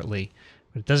 separately,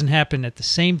 but it doesn't happen at the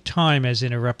same time as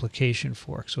in a replication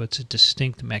fork, so it's a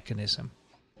distinct mechanism.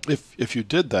 If you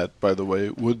did that, by the way,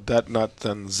 would that not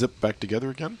then zip back together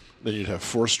again? Then you'd have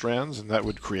 4 strands, and that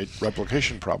would create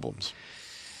replication problems.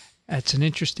 That's an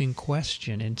interesting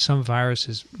question. And some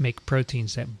viruses make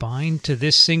proteins that bind to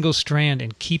this single strand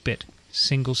and keep it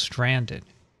single-stranded.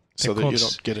 So that you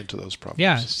don't get into those problems.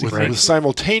 Yeah. With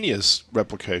simultaneous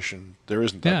replication, there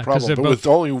isn't that 'cause problem. But with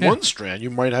only one strand,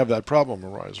 you might have that problem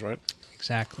arise, right?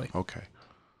 Exactly. Okay.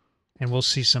 And we'll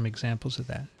see some examples of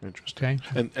that. Interesting.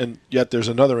 Okay. And yet there's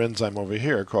another enzyme over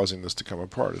here causing this to come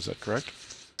apart. Is that correct?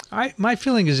 My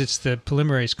feeling is it's the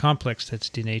polymerase complex that's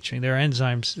denaturing. There are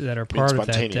enzymes that are part of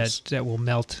that will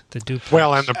melt the duplex.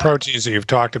 Well, and the proteins that you've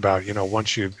talked about,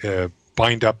 once you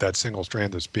bind up that single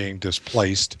strand that's being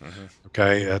displaced.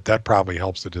 Okay, that probably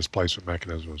helps the displacement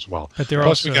mechanism as well. But there are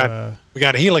Plus, also we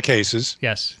got helicases.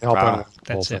 yes, Help on the whole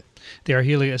that's thing. it. There are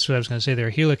that's what I was going to say. There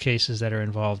are helicases that are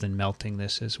involved in melting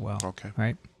this as well. Okay.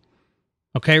 Right.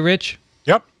 Okay, Rich.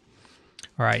 Yep.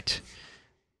 All right.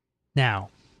 Now,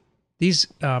 these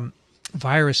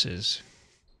viruses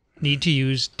need to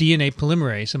use DNA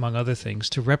polymerase, among other things,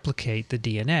 to replicate the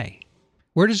DNA.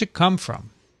 Where does it come from?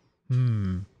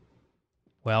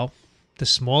 Well, the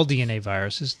small DNA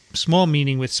viruses, small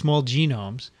meaning with small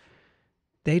genomes,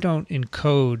 they don't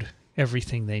encode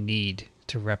everything they need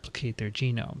to replicate their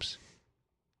genomes.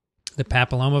 The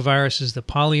papillomaviruses, the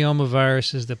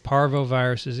polyomaviruses, the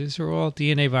parvoviruses, these are all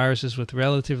DNA viruses with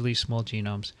relatively small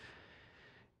genomes.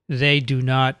 They do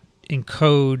not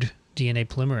encode DNA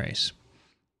polymerase.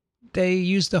 They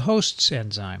use the host's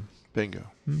enzyme.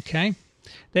 Bingo. Okay?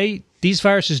 These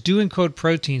viruses do encode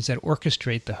proteins that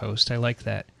orchestrate the host. I like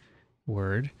that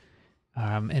word.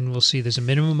 And we'll see there's a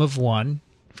minimum of one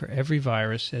for every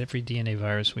virus, every DNA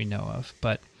virus we know of.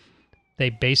 But they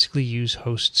basically use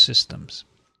host systems.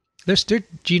 Their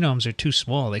genomes are too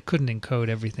small. They couldn't encode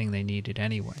everything they needed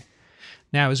anyway.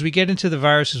 Now, as we get into the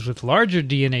viruses with larger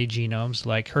DNA genomes,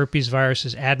 like herpes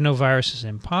viruses, adenoviruses,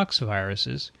 and pox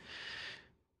viruses,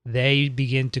 they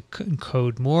begin to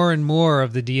encode more and more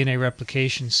of the DNA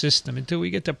replication system until we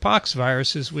get to pox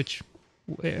viruses, which,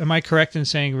 am I correct in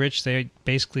saying, Rich, they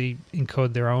basically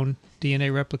encode their own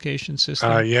DNA replication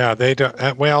system? Yeah, they do.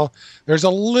 Well, there's a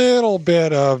little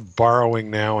bit of borrowing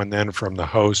now and then from the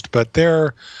host, but they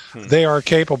are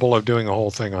capable of doing the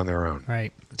whole thing on their own.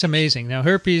 Right. It's amazing. Now,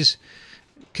 herpes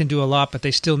can do a lot, but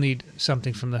they still need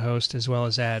something from the host as well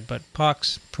as ad. But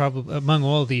pox, probably among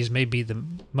all of these, may be the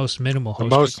most minimal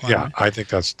host requirement. Yeah, I think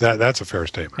that's a fair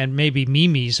statement. And maybe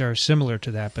mimes are similar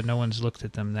to that, but no one's looked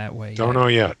at them that way. Don't know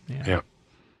yet. Yeah.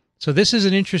 So this is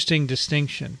an interesting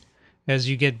distinction. As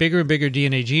you get bigger and bigger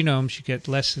DNA genomes, you get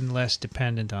less and less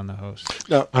dependent on the host.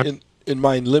 Now, in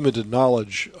my limited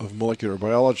knowledge of molecular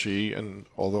biology, and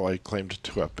although I claimed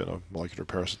to have been a molecular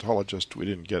parasitologist, we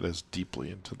didn't get as deeply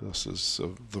into this as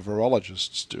the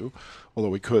virologists do, although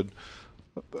we could.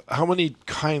 How many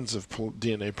kinds of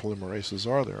DNA polymerases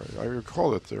are there? I recall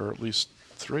that there are at least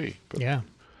 3. But yeah,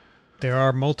 there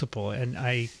are multiple.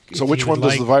 So which one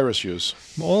does the virus use?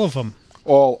 All of them.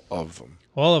 All of them.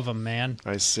 All of them, man.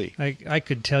 I see. I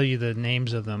could tell you the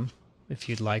names of them if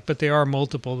you'd like, but there are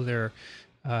multiple. There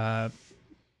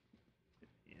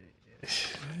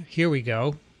here we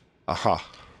go. Aha.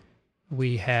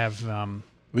 We have...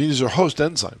 these are host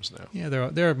enzymes now. Yeah,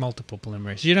 there are multiple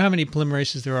polymerases. Do you know how many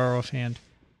polymerases there are offhand?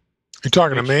 You're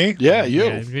talking to me? Yeah, you.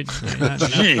 Yeah,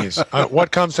 Jeez.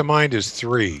 What comes to mind is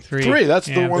 3. 3. That's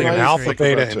the one I alpha,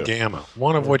 beta, about and too. gamma.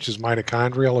 One of which is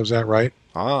mitochondrial. Is that right?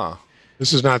 Ah.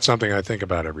 This is not something I think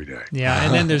about every day. Yeah,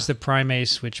 and then there's the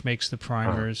primase, which makes the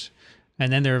primers.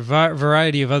 And then there are a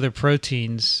variety of other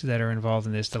proteins that are involved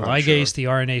in this. The ligase, the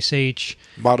RNase-H.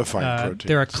 Modifying proteins.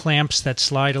 There are clamps that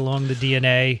slide along the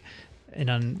DNA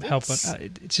and help.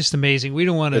 It's just amazing. We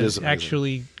don't want to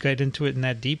actually get into it in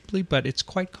that deeply, but it's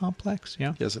quite complex.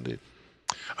 Yeah. Yes, indeed.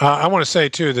 I want to say,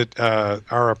 too, that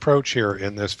our approach here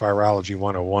in this Virology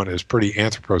 101 is pretty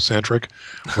anthropocentric.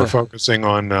 We're focusing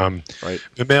on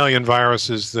mammalian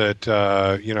viruses that,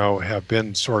 have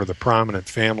been sort of the prominent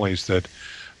families that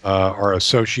are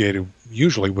associated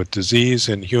usually with disease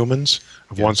in humans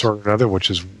of one sort or another, which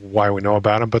is why we know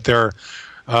about them. But they're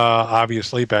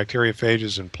obviously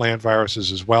bacteriophages and plant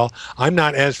viruses as well. I'm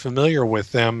not as familiar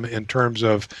with them in terms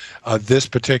of this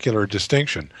particular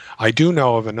distinction. I do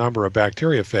know of a number of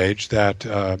bacteriophage that,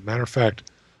 matter of fact,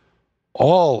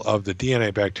 all of the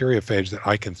DNA bacteriophage that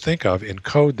I can think of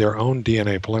encode their own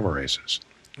DNA polymerases.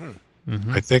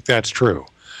 I think that's true.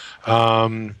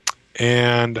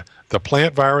 And the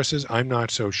plant viruses, I'm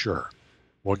not so sure.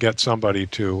 We'll get somebody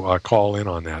to call in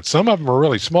on that. Some of them are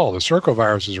really small. The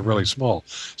circoviruses are really small.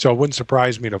 So it wouldn't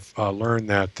surprise me to learn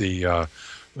that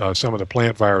some of the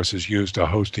plant viruses used a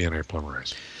host DNA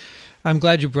polymerase. I'm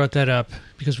glad you brought that up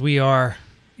because we are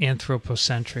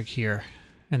anthropocentric here.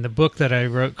 And the book that I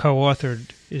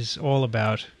co-authored is all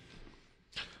about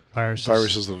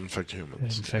viruses that infect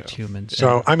humans. Humans.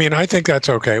 So, I mean, I think that's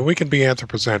okay. We can be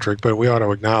anthropocentric, but we ought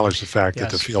to acknowledge the fact that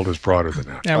the field is broader than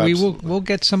that. Now, we'll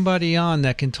get somebody on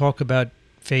that can talk about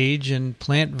phage and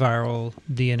plant viral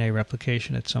DNA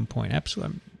replication at some point.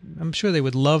 Absolutely. I'm sure they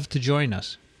would love to join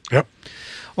us. Yep.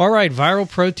 All right, viral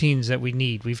proteins that we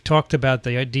need. We've talked about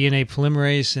the DNA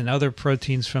polymerase and other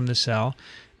proteins from the cell.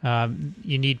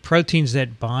 You need proteins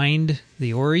that bind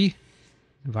the ori.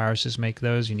 Viruses make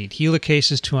those. You need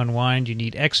helicases to unwind. You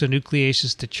need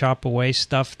exonucleases to chop away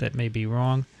stuff that may be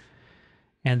wrong.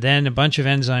 and then a bunch of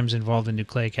enzymes involved in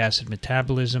nucleic acid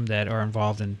metabolism that are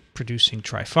involved in producing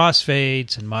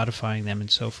triphosphates and modifying them and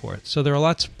so forth. So there are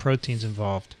lots of proteins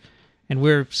involved. And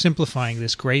we're simplifying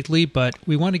this greatly, but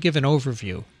we want to give an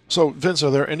overview. So, Vince, are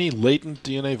there any latent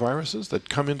DNA viruses that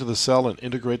come into the cell and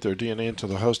integrate their DNA into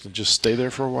the host and just stay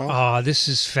there for a while? Oh, this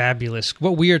is fabulous.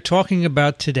 What we are talking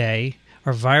about today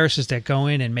are viruses that go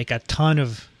in and make a ton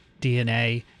of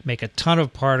DNA, make a ton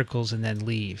of particles, and then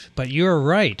leave. But you're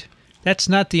right. That's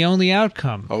not the only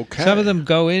outcome. Okay. Some of them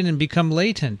go in and become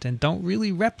latent and don't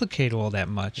really replicate all that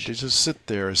much. They just sit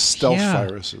there as stealth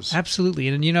viruses. Absolutely.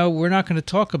 And, we're not going to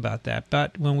talk about that.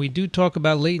 But when we do talk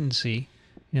about latency,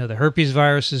 the herpes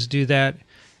viruses do that.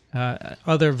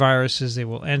 Other viruses, they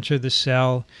will enter the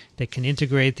cell. They can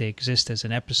integrate. They exist as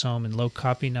an episome and low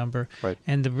copy number. Right.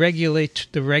 And the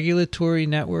regulatory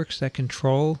networks that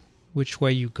control which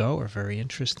way you go are very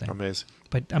interesting. Amazing.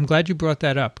 But I'm glad you brought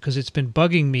that up because it's been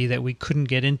bugging me that we couldn't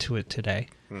get into it today.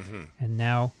 Mm-hmm. And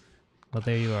now, well,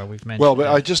 there you are. We've mentioned Well, but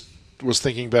that. I just was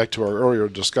thinking back to our earlier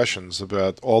discussions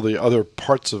about all the other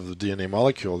parts of the DNA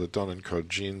molecule that don't encode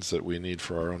genes that we need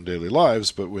for our own daily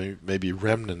lives, but we maybe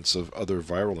remnants of other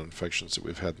viral infections that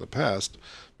we've had in the past.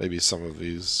 Maybe some of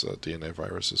these DNA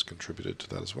viruses contributed to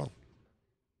that as well.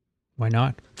 Why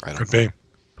not? I don't Could know.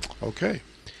 be. Okay.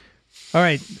 All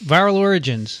right, viral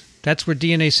origins. That's where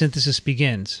DNA synthesis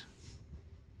begins.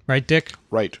 Right, Dick?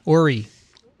 Right. Ori.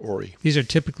 Ori. These are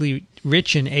typically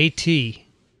rich in AT.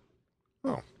 Oh.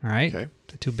 All right? Okay.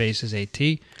 The two bases AT.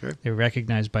 Okay. They're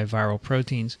recognized by viral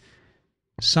proteins.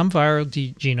 Some viral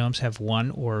genomes have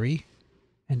one Ori,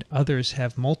 and others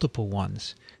have multiple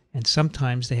ones. And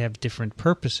sometimes they have different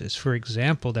purposes. For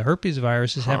example, the herpes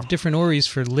viruses have different Oris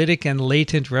for lytic and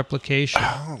latent replication.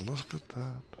 Oh, look at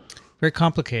that. Very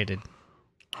complicated.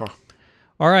 Huh.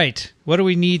 All right, what do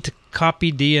we need to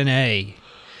copy DNA?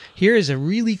 Here is a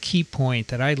really key point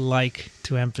that I like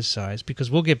to emphasize, because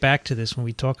we'll get back to this when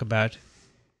we talk about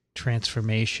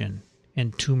transformation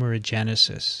and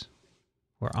tumorigenesis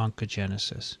or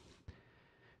oncogenesis.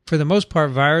 For the most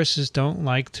part, viruses don't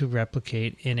like to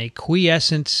replicate in a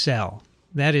quiescent cell.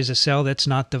 That is, a cell that's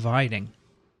not dividing.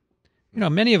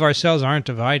 Many of our cells aren't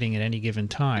dividing at any given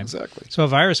time. Exactly. So a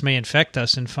virus may infect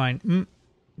us and find,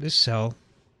 this cell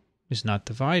is not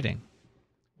dividing.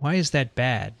 Why is that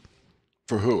bad?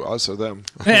 For who? Us or them?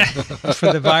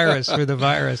 For the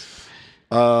virus.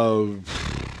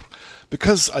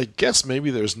 Because I guess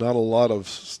maybe there's not a lot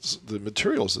of the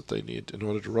materials that they need in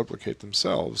order to replicate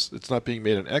themselves. It's not being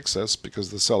made in excess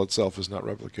because the cell itself is not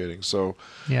replicating. So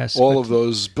Yes, all of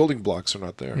those building blocks are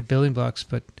not there. The building blocks,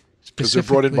 but Because they're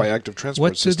brought in by active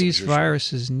transport what systems. do these usually.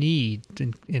 viruses need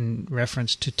in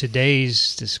reference to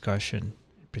today's discussion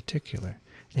in particular?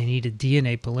 They need a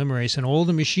DNA polymerase and all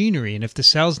the machinery. And if the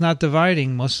cell's not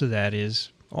dividing, most of that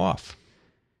is off.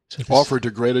 So Off or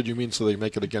degraded, you mean, so they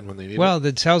make it again when they need it? Well,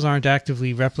 the cells aren't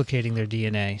actively replicating their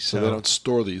DNA. So they don't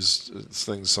store these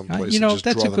things someplace and just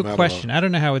that's draw a them good out question. I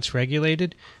don't know how it's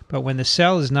regulated, but when the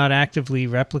cell is not actively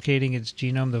replicating its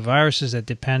genome, the viruses that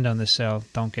depend on the cell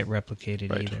don't get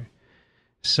replicated either.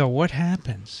 So what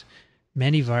happens?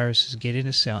 Many viruses get in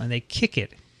a cell and they kick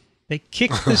it. They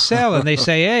kick the cell and they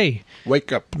say, hey,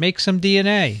 wake up. Make some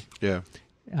DNA. Yeah.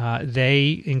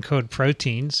 They encode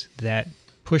proteins that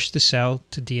push the cell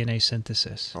to DNA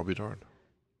synthesis. I'll be darned.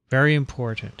 Very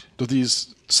important. Do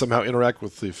these somehow interact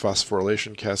with the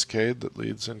phosphorylation cascade that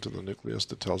leads into the nucleus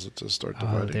that tells it to start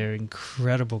dividing? They're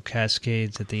incredible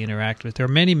cascades that they interact with. There are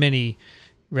many, many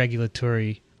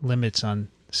regulatory limits on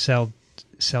cell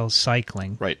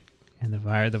cycling. Right. And the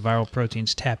viral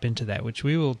proteins tap into that, which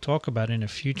we will talk about in a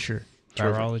future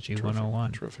Virology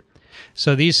 101. Terrific.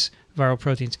 So these viral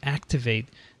proteins activate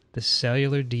the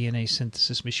cellular DNA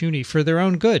synthesis machinery for their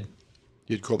own good.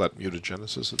 You'd call that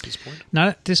mutagenesis at this point? Not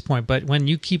at this point, but when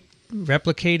you keep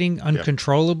replicating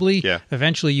uncontrollably,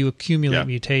 eventually you accumulate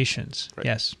mutations. Right.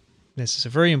 Yes. This is a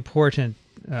very important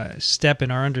step in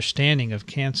our understanding of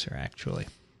cancer, actually.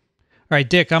 All right,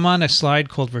 Dick, I'm on a slide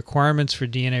called Requirements for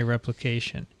DNA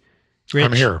Replication. Rich,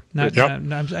 I'm here.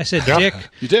 I said Dick.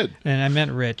 You did. And I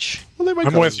meant Rich. Well,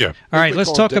 I'm with you. All right,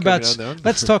 let's talk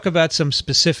about some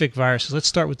specific viruses. Let's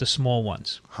start with the small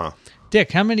ones. Huh.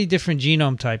 Dick, how many different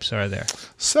genome types are there?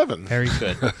 7. Very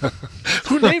good.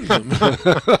 Who named them?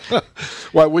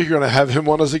 Well, we're going to have him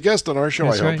on as a guest on our show,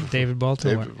 That's I right, hope. David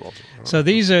Baltimore. David Baltimore. So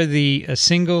these are the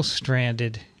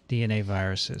single-stranded DNA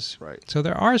viruses. Right. So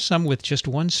there are some with just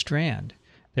one strand.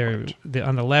 They're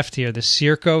on the left here, the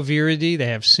Circoviridae. They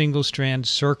have single-strand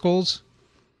circles.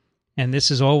 And this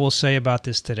is all we'll say about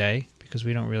this today because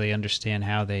we don't really understand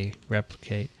how they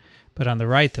replicate. But on the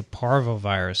right, the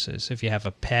parvoviruses. If you have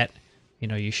a pet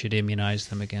you should immunize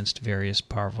them against various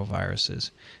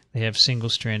parvoviruses. They have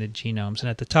single-stranded genomes. And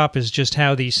at the top is just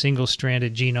how these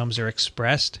single-stranded genomes are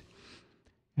expressed.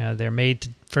 They're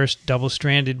made first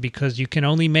double-stranded because you can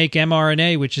only make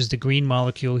mRNA, which is the green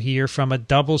molecule here, from a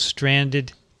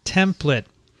double-stranded template.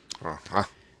 Uh-huh.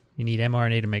 You need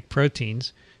mRNA to make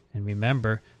proteins. And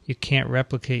remember, you can't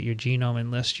replicate your genome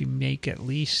unless you make at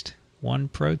least one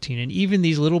protein. And even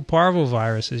these little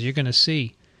parvoviruses, you're going to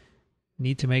see,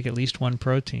 need to make at least one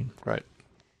protein. Right.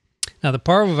 Now, the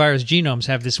parvovirus genomes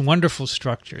have this wonderful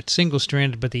structure. It's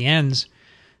single-stranded, but the ends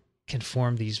can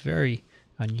form these very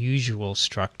unusual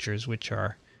structures, which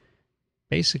are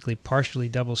basically partially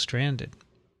double-stranded.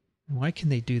 Why can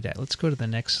they do that? Let's go to the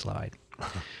next slide.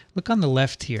 Look on the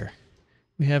left here.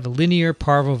 We have a linear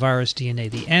parvovirus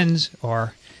DNA. The ends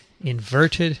are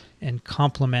inverted and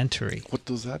complementary. What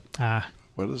is that called?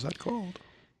 What is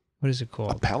it A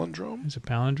called? palindrome? It's a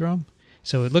palindrome.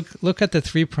 So look at the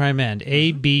 3' end.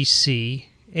 A, B, C.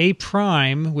 A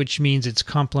prime, which means it's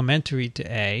complementary to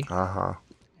A. Uh-huh.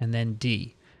 And then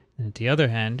D. And at the other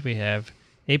hand, we have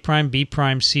A prime, B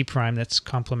prime, C prime. That's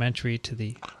complementary to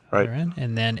the other end.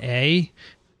 And then A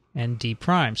and D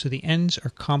prime. So the ends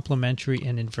are complementary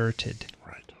and inverted.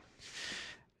 Right.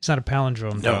 It's not a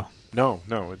palindrome, though. No.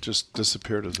 It just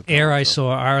disappeared as a palindrome. Air I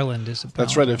Saw Ireland is a palindrome.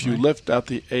 That's right. If you lift out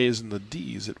the A's and the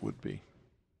D's, it would be.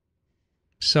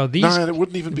 So these... No, it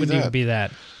wouldn't even be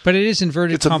that. But it is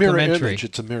inverted It's a complementary. mirror image.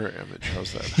 It's a mirror image.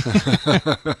 How's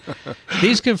that?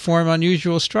 These can form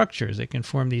unusual structures. They can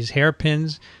form these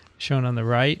hairpins, shown on the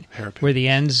right, where the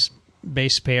ends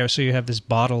base pair, so you have this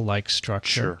bottle-like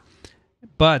structure. Sure.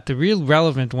 But the real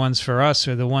relevant ones for us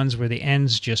are the ones where the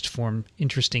ends just form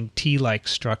interesting T-like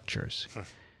structures.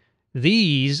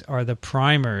 These are the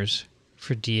primers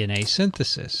for DNA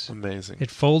synthesis. Amazing. It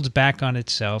folds back on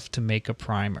itself to make a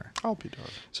primer. I'll be done.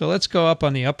 So let's go up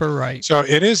on the upper right. So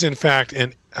it is, in fact,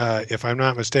 if I'm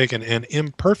not mistaken, an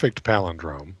imperfect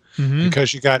palindrome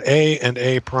because you got A and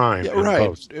A prime in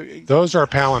both. Those are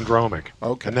palindromic.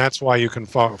 Okay. And that's why you can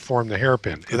form the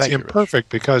hairpin. It's imperfect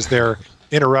because they're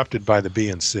interrupted by the B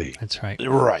and C. That's right.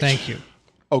 Right. Thank you.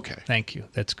 Okay. Thank you.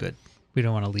 That's good. We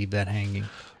don't want to leave that hanging.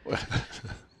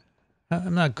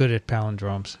 I'm not good at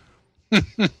palindromes.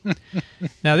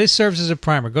 Now, this serves as a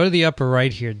primer. Go to the upper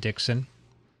right here, Dickson.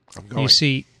 I'm going. You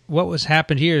see, what was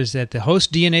happened here is that the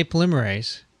host DNA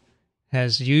polymerase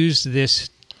has used this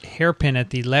hairpin at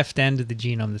the left end of the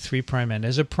genome, the 3' end,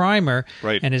 as a primer,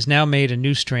 and has now made a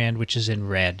new strand, which is in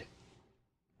red.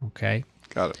 Okay?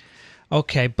 Got it.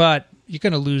 Okay, but you're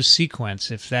going to lose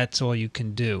sequence if that's all you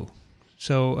can do.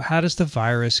 So how does the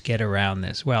virus get around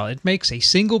this? Well, it makes a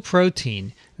single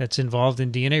protein that's involved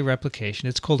in DNA replication.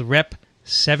 It's called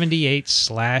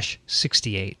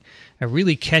Rep78/68. A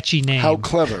really catchy name. How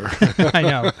clever. I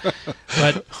know.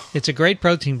 But it's a great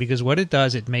protein because what it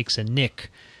does, it makes a nick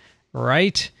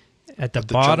right at the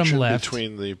bottom left.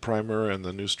 Between the primer and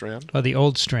the new strand? Oh, the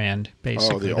old strand,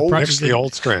 basically. Oh, the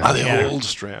old strand. Oh, the old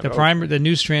strand. The primer, the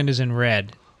new strand is in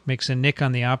red. Makes a nick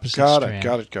on the opposite strand.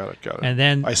 Got it. And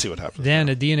then I see what happens. Then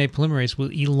a DNA polymerase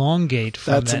will elongate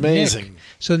from That's that amazing. nick.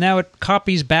 So now it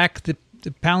copies back the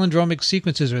palindromic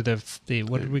sequences, or the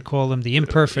what did we call them? The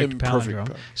imperfect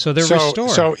palindrome. So they're restored.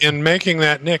 So in making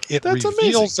that nick, it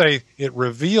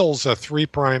reveals a 3'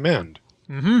 end.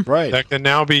 Right. That can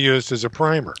now be used as a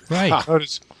primer. Right.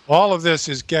 Notice all of this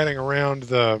is getting around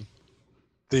the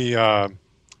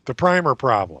primer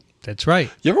problem. That's right.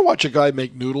 You ever watch a guy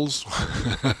make noodles?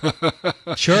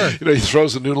 Sure. He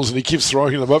throws the noodles and he keeps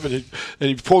throwing them up and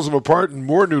he pulls them apart and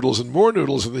more noodles and more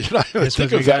noodles. And I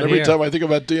think of that every time I think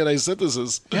about DNA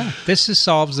synthesis. Yeah. This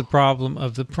solves the problem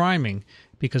of the priming,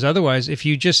 because otherwise, if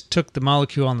you just took the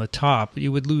molecule on the top,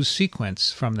 you would lose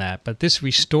sequence from that. But this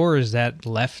restores that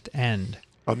left end.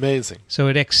 Amazing. So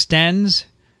it extends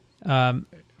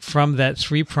from that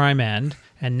 3' end.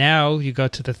 And now you go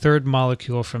to the third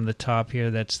molecule from the top here.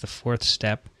 That's the fourth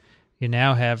step. You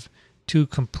now have two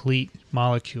complete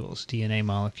molecules, DNA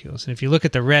molecules. And if you look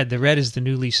at the red is the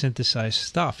newly synthesized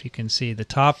stuff. You can see the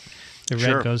top, the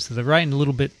red goes to the right and a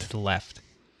little bit to the left.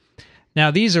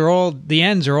 Now, the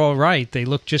ends are all right. They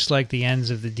look just like the ends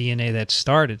of the DNA that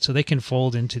started. So they can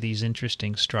fold into these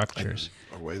interesting structures.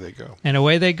 And away they go. And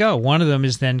away they go. One of them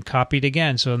is then copied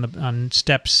again. So on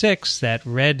step 6, that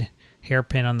red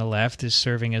hairpin on the left is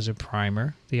serving as a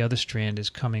primer. The other strand is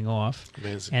coming off.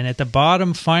 Amazing. And at the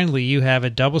bottom, finally, you have a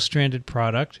double-stranded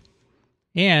product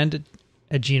and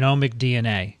a genomic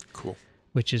DNA. Cool.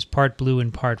 Which is part blue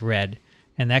and part red.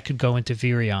 And that could go into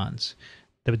virions.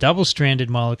 The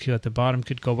double-stranded molecule at the bottom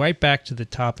could go right back to the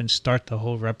top and start the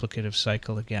whole replicative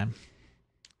cycle again.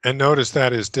 And notice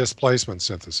that is displacement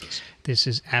synthesis. This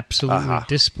is absolutely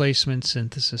displacement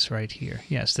synthesis right here.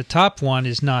 Yes, the top one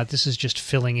is not. This is just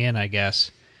filling in, I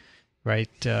guess. Right,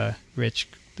 Rich,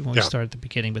 when we start at the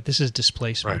beginning. But this is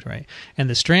displacement, right? And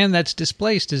the strand that's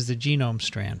displaced is the genome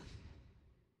strand.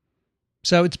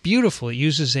 So it's beautiful. It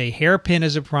uses a hairpin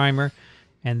as a primer,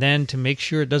 and then to make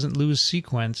sure it doesn't lose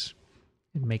sequence,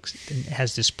 it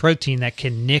has this protein that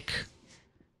can nick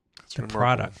the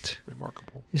product.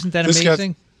 Remarkable. Isn't that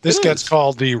amazing? This gets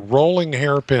called the rolling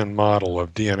hairpin model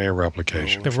of DNA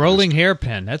replication. The rolling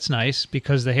hairpin. That's nice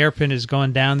because the hairpin is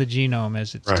going down the genome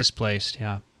as it's displaced.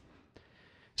 Yeah.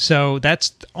 So that's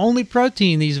the only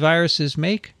protein these viruses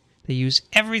make. They use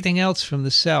everything else from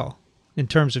the cell in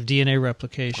terms of DNA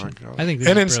replication. I think this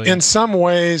is brilliant. In some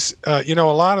ways, a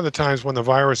lot of the times when the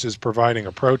virus is providing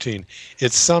a protein,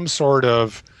 it's some sort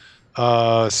of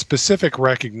specific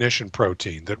recognition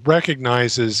protein that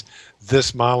recognizes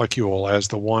this molecule as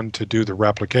the one to do the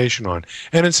replication on.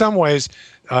 And in some ways,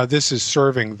 this is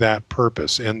serving that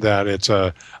purpose in that it's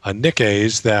a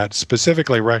nickase that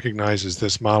specifically recognizes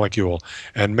this molecule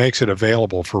and makes it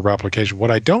available for replication. What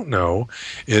I don't know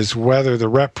is whether the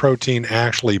rep protein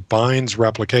actually binds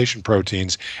replication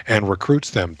proteins and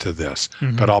recruits them to this.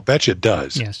 But I'll bet you it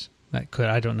does. Yes, that could.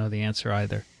 I don't know the answer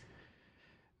either.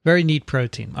 Very neat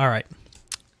protein. All right.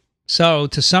 So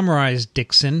to summarize,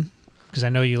 Dickson, because I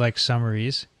know you like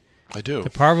summaries. I do.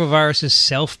 The parvoviruses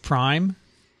self-prime.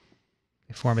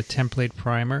 They form a template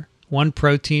primer. One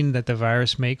protein that the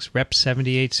virus makes, rep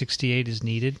 7868, is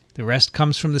needed. The rest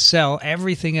comes from the cell.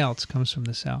 Everything else comes from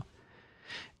the cell.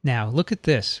 Now, look at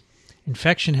this.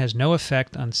 Infection has no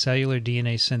effect on cellular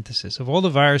DNA synthesis. Of all the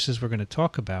viruses we're going to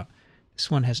talk about, this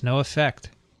one has no effect.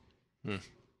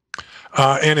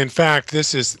 And in fact,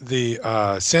 this is the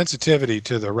sensitivity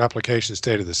to the replication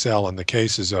state of the cell in the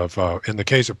case of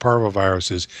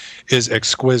parvoviruses is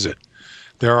exquisite.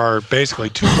 There are basically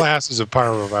two classes of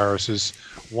parvoviruses,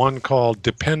 one called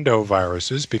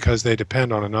dependoviruses because they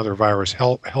depend on another virus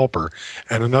helper,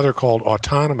 and another called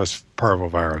autonomous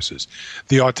parvoviruses.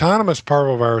 The autonomous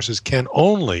parvoviruses can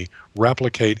only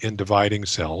replicate in dividing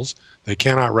cells. They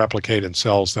cannot replicate in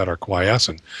cells that are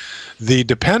quiescent. The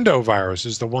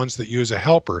dependoviruses, the ones that use a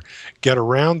helper, get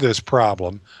around this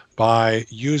problem by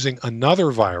using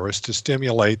another virus to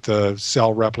stimulate the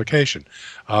cell replication.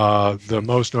 The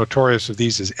most notorious of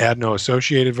these is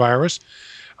adeno-associated virus.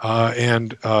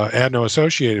 And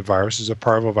adeno-associated virus is a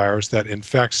parvovirus that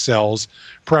infects cells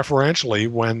preferentially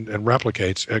and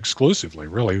replicates exclusively,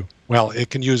 really. Well, it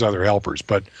can use other helpers,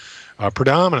 but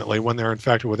predominantly when they're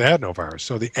infected with adenovirus.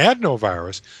 So the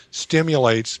adenovirus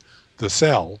stimulates the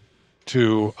cell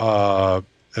to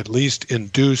at least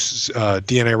induce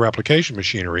DNA replication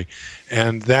machinery,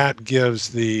 and that gives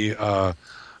the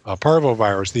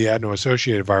parvovirus, the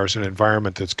adeno-associated virus, an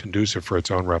environment that's conducive for its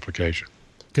own replication.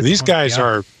 These guys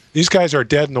are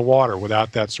dead in the water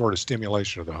without that sort of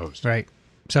stimulation of the host. Right.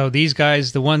 So these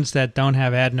guys, the ones that don't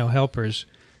have adeno helpers,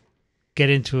 get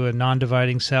into a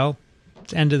non-dividing cell.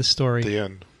 It's end of the story. The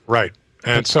end. Right.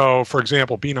 And so, for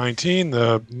example, B19,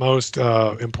 the most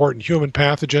important human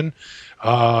pathogen,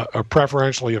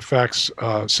 preferentially affects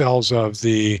cells of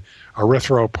the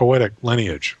erythropoietic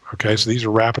lineage. Okay, so these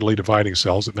are rapidly dividing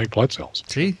cells that make blood cells.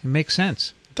 See, it makes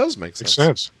sense. It does make sense. Makes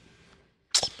sense.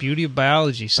 It's the beauty of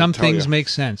biology. Some things make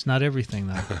sense, not everything,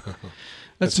 though.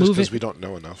 That's just because we don't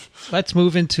know enough. Let's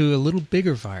move into a little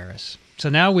bigger virus. So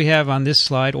now we have on this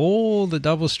slide all the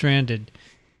double-stranded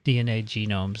DNA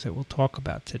genomes that we'll talk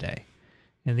about today.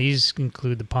 And these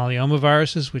include the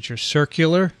polyomaviruses, which are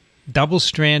circular,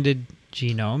 double-stranded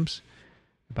genomes,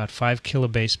 about 5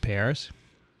 kilobase pairs.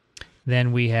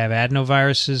 Then we have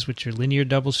adenoviruses, which are linear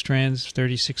double strands,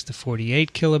 36 to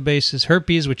 48 kilobases.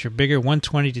 Herpes, which are bigger,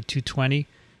 120 to 220,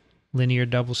 linear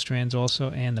double strands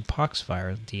also. And the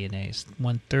poxvirus DNAs,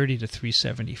 130 to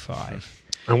 375.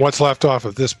 And what's left off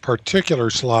of this particular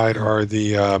slide are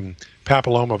the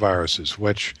papillomaviruses,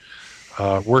 which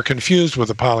were confused with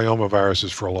the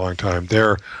polyomaviruses for a long time.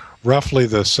 They're roughly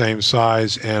the same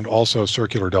size and also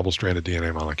circular double-stranded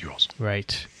DNA molecules.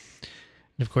 Right.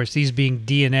 And of course, these being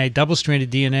DNA,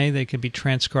 double-stranded DNA, they can be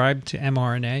transcribed to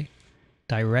mRNA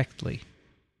directly.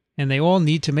 And they all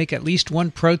need to make at least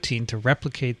one protein to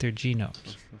replicate their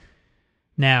genomes.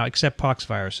 Now, except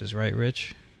poxviruses, right,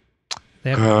 Rich?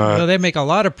 They make a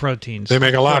lot of proteins. They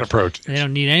make a lot of proteins. They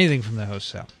don't need anything from the host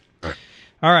cell. Right.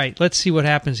 All right, let's see what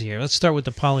happens here. Let's start with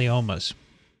the polyomas.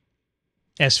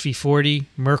 SV40,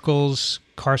 Merkel's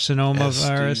carcinoma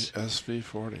virus.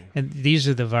 SV40. And these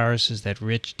are the viruses that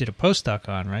Rich did a postdoc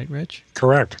on, right, Rich?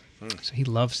 Correct. So he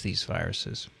loves these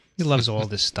viruses. He loves all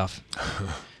this stuff.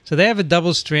 So they have a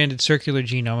double-stranded circular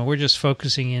genome, and we're just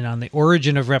focusing in on the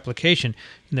origin of replication.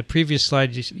 In the previous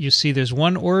slide, you see there's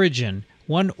one origin,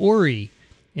 one ORI,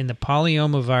 in the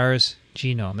polyomavirus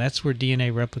genome. That's where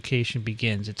DNA replication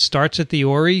begins. It starts at the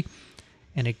ORI,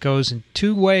 and it goes in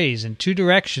two ways, in two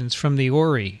directions from the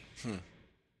ORI.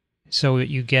 So what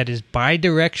you get is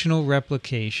bidirectional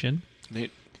replication, Neat.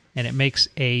 and it makes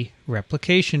a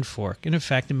replication fork. And in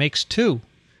fact, it makes two.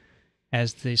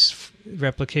 As this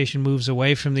replication moves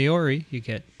away from the ORI, you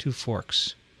get two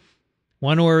forks.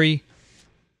 One ORI,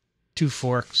 two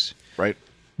forks. Right.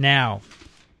 Now,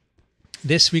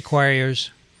 this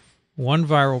requires one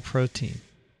viral protein,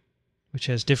 which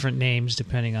has different names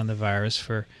depending on the virus.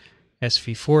 For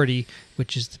SV40,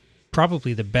 which is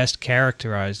probably the best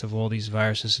characterized of all these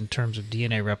viruses in terms of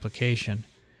DNA replication.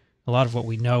 A lot of what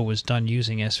we know was done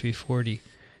using SV40.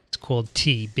 It's called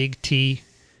T, big T,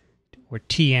 or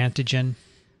T antigen,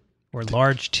 or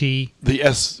large T. The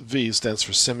SV stands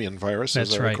for simian virus,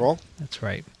 as I recall. That's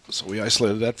right. So we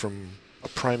isolated that from a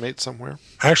primate somewhere?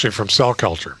 Actually, from cell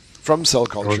culture. From cell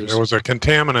cultures. It was a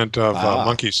contaminant of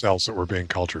monkey cells that were being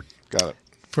cultured. Got it.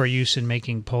 For use in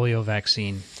making polio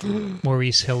vaccine.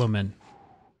 Maurice Hilleman.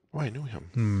 Oh, I knew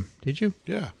him. Did you?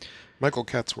 Yeah. Michael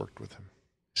Katz worked with him.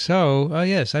 So,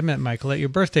 yes, I met Michael at your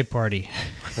birthday party.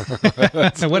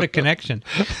 What a connection.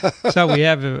 So we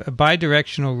have a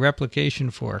bidirectional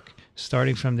replication fork.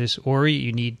 Starting from this ORI,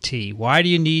 you need T. Why do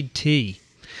you need T?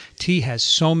 T has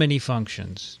so many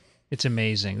functions. It's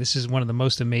amazing. This is one of the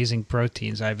most amazing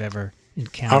proteins I've ever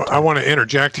encountered. I want to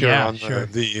interject here on sure.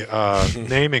 the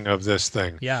naming of this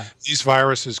thing. Yeah. These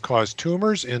viruses cause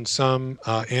tumors in some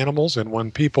animals, and when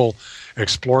people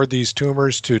explored these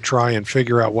tumors to try and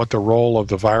figure out what the role of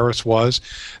the virus was,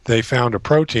 they found a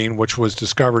protein which was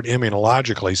discovered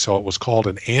immunologically, so it was called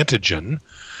an antigen.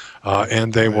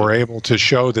 And they were able to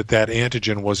show that that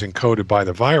antigen was encoded by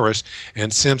the virus,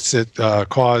 and since it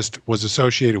was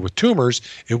associated with tumors,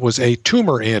 it was a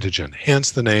tumor antigen,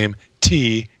 hence the name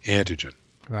T antigen.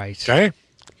 Right. Okay?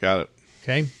 Got it.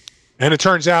 Okay. And it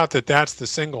turns out that that's the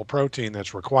single protein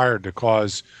that's required to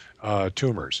cause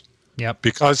tumors. Yep.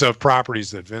 Because of properties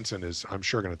that Vincent is, I'm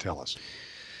sure, going to tell us.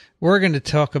 We're going to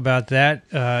talk about that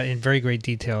in very great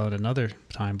detail at another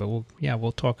time, but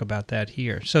we'll talk about that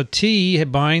here. So T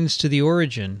binds to the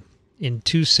origin in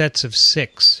two sets of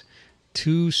 6,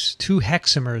 two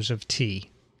hexamers of T.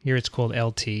 Here it's called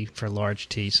LT for large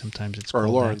T. Sometimes it's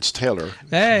called Lawrence Taylor.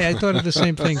 Hey, I thought of the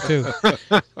same thing too.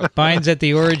 Binds at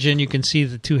the origin. You can see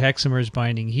the 2 hexamers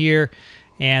binding here,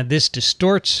 and this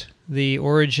distorts the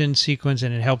origin sequence,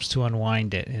 and it helps to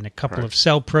unwind it. And a couple of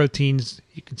cell proteins,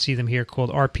 you can see them here,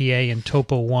 called RPA and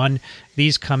topo1.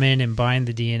 These come in and bind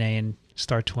the DNA and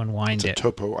start to unwind it. It's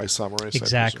a topoisomerase.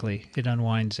 Exactly. It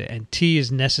unwinds it. And T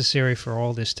is necessary for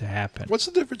all this to happen. What's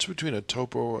the difference between a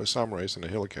topoisomerase and a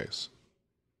helicase?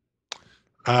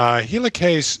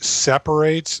 Helicase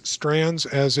separates strands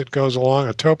as it goes along.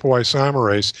 A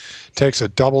topoisomerase takes a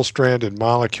double-stranded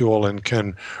molecule and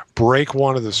can break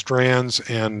one of the strands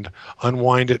and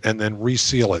unwind it and then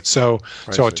reseal it. So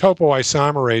a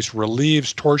topoisomerase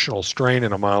relieves torsional strain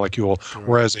in a molecule,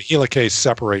 whereas a helicase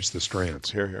separates the strands.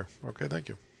 Here. Okay, thank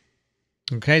you.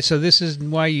 Okay, so this is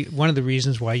why one of the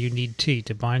reasons why you need T,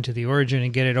 to bind to the origin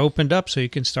and get it opened up so you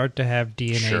can start to have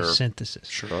DNA synthesis.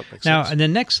 Sure, that makes now, sense. in the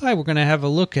next slide, we're going to have a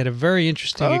look at a very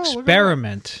interesting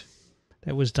experiment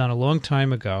that was done a long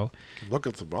time ago. Look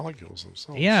at the molecules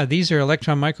themselves. Yeah, these are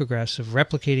electron micrographs of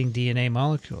replicating DNA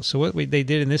molecules. So what they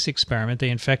did in this experiment, they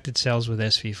infected cells with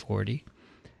SV40,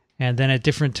 and then at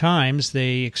different times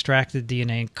they extracted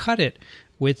DNA and cut it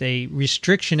with a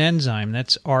restriction enzyme.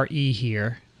 That's RE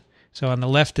here. So on the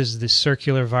left is the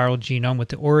circular viral genome with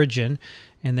the origin,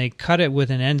 and they cut it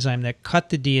with an enzyme that cut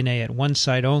the DNA at one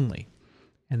site only.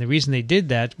 And the reason they did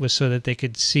that was so that they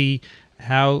could see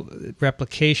how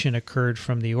replication occurred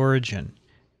from the origin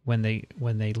when they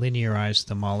linearized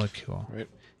the molecule. Right.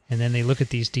 And then they look at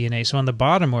these DNA. So on the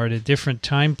bottom are the different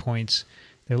time points.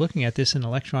 They're looking at this in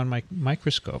electron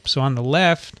microscope. So on the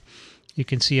left, you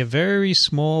can see a very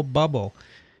small bubble,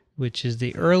 which is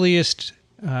the earliest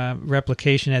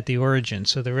replication at the origin.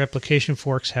 So the replication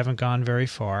forks haven't gone very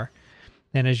far.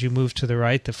 Then as you move to the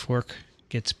right, the fork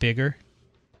gets bigger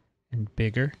and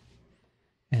bigger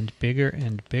and bigger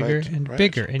and bigger and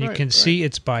bigger. And you can see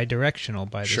it's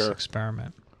bidirectional by this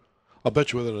experiment. I'll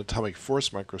bet you with an atomic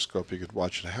force microscope you could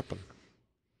watch it happen.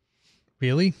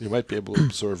 Really? You might be able to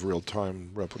observe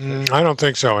real-time replication. I don't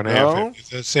think so. And No?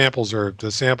 the samples are.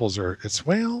 It's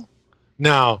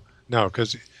no,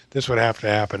 because this would have to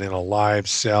happen in a live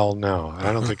cell. No,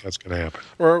 I don't think that's going to happen.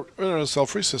 Or in a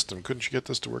cell-free system. Couldn't you get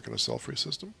this to work in a cell-free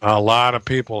system? A lot of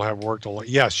people have worked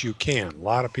yes, you can. A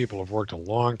lot of people have worked a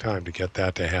long time to get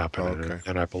that to happen, Okay.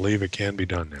 and I believe it can be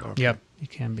done now. Okay. Yep, it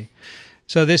can be.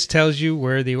 So this tells you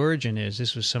where the origin is.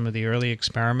 This was some of the early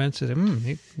experiments.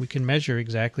 That, we can measure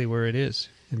exactly where it is.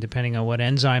 And depending on what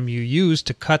enzyme you use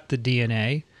to cut the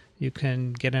DNA, you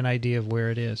can get an idea of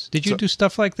where it is. Did you do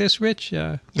stuff like this, Rich?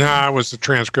 No, I was the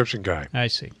transcription guy. I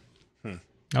see.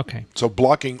 Okay. So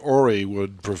blocking ORI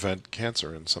would prevent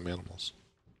cancer in some animals.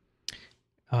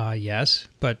 Yes,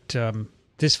 but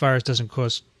this virus doesn't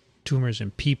cause tumors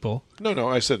in people. No,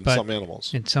 I said in But some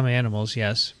animals. In some animals,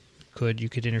 yes. You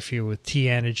could interfere with T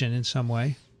antigen in some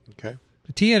way. Okay.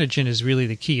 The T antigen is really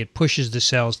the key. It pushes the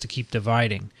cells to keep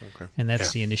dividing, and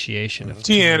that's the initiation of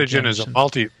T antigen is a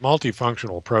tumor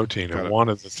multifunctional protein, Got and it. one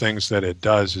of the things that it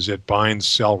does is it binds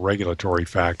cell regulatory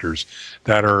factors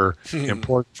that are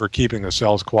important for keeping the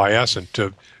cells quiescent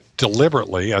to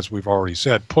deliberately, as we've already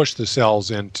said, push the cells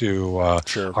into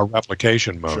a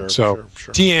replication mode. Sure.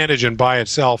 T antigen by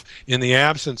itself, in the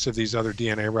absence of these other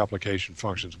DNA replication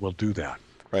functions, will do that.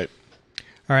 Right.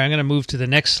 All right, I'm going to move to the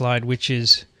next slide, which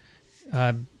is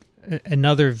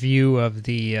another view of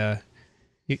the...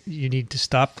 You need to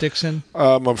stop, Dickson?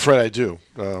 I'm afraid I do.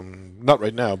 Not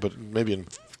right now, but maybe in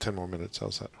 10 more minutes.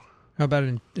 How's that? How about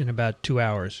in about 2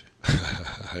 hours?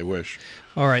 I wish.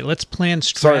 All right, let's plan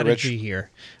strategy here.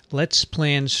 Let's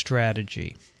plan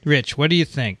strategy. Rich, what do you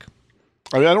think?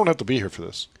 I mean, I don't have to be here for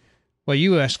this. Well,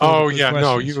 you asked all the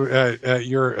questions.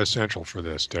 You're essential for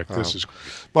this, Dick. This is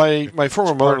My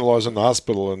former mother-in-law is in the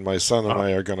hospital, and my son and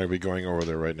I are going to be going over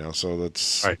there right now. So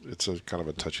it's a kind of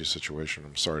a touchy situation.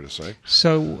 I'm sorry to say.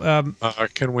 So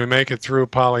can we make it through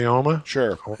polyoma?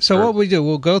 Sure. So what we do,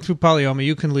 we'll go through polyoma.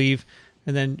 You can leave,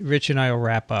 and then Rich and I will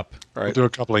wrap up. All right. We'll do a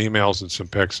couple of emails and some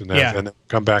pics, and then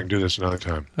come back and do this another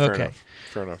time. Okay.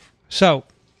 Fair enough. So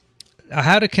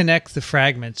how to connect the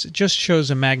fragments. It just shows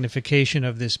a magnification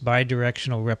of this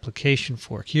bidirectional replication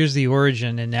fork. Here's the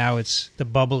origin, and now the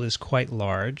bubble is quite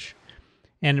large.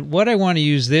 And what I want to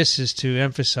use this is to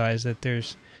emphasize that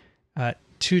there's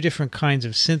two different kinds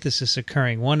of synthesis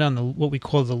occurring. One on what we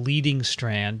call the leading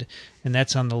strand, and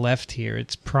that's on the left here.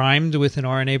 It's primed with an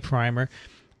RNA primer,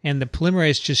 and the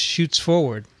polymerase just shoots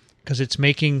forward because it's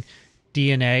making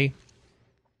DNA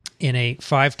in a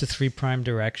 5 to 3'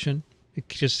 direction. It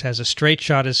just has a straight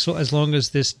shot. As long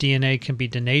as this DNA can be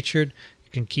denatured,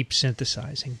 it can keep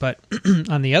synthesizing. But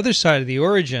on the other side of the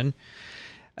origin,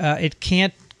 it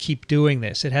can't keep doing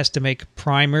this. It has to make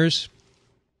primers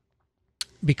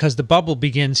because the bubble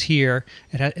begins here.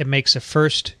 It makes a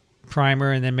first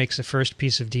primer and then makes a first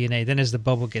piece of DNA. Then as the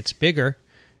bubble gets bigger,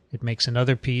 it makes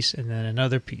another piece and then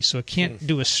another piece. So it can't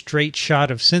do a straight shot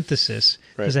of synthesis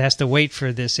because it has to wait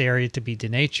for this area to be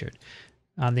denatured.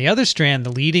 On the other strand,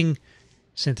 the leading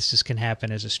synthesis can happen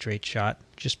as a straight shot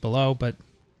just below, but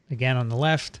again on the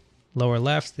left, lower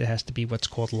left, it has to be what's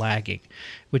called lagging,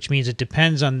 which means it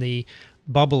depends on the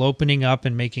bubble opening up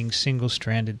and making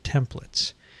single-stranded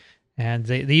templates. And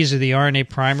these are the RNA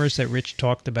primers that Rich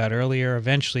talked about earlier.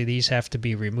 Eventually, these have to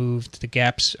be removed. The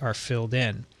gaps are filled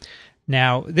in.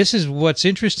 Now, this is what's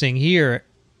interesting here.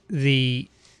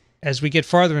 As we get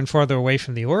farther and farther away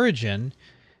from the origin,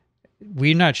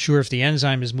 we're not sure if the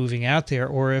enzyme is moving out there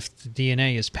or if the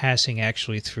DNA is passing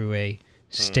actually through a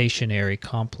stationary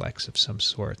complex of some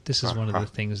sort. This is one of the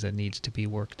things that needs to be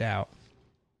worked out.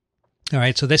 All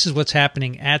right, so this is what's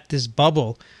happening at this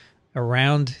bubble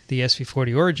around the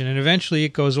SV40 origin, and eventually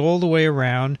it goes all the way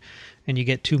around, and you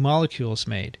get two molecules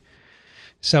made.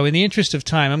 So in the interest of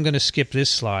time, I'm going to skip this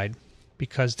slide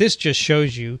because this just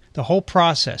shows you the whole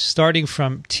process, starting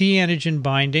from T antigen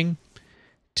binding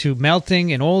to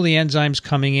melting and all the enzymes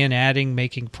coming in, adding,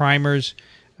 making primers,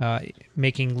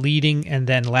 making leading and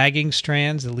then lagging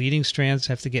strands. The leading strands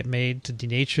have to get made to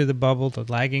denature the bubble. The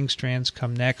lagging strands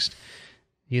come next.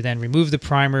 You then remove the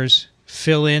primers,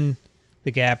 fill in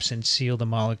the gaps, and seal the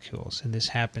molecules. And this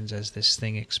happens as this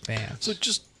thing expands. So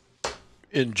just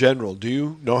in general, do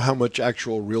you know how much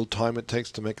actual real time it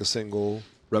takes to make a single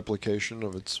replication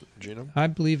of its genome? I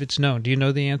believe it's known. Do you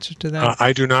know the answer to that?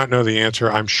 I do not know the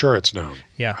answer. I'm sure it's known.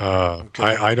 Yeah.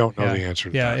 I don't know the answer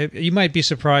to that. You might be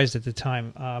surprised at the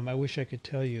time. I wish I could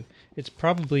tell you. It's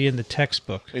probably in the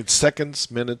textbook. It's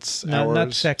seconds, minutes, No, hours?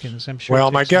 not seconds. I'm sure. Well,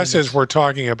 it my takes guess minutes. is we're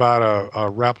talking about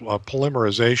a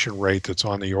polymerization rate that's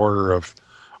on the order of,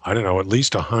 I don't know, at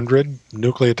least 100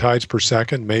 nucleotides per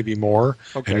second, maybe more.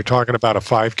 Okay. And you're talking about a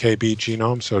 5 kb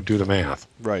genome, so do the math.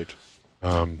 Right.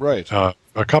 Right.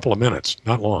 A couple of minutes,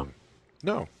 not long.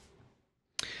 No.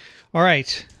 All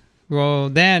right. Well,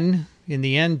 then, in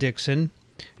the end, Dickson,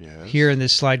 Yes. Here in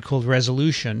this slide called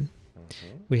resolution,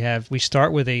 we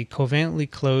start with a covalently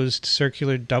closed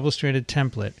circular double-stranded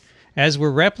template. As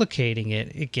we're replicating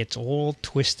it, it gets all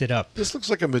twisted up. This looks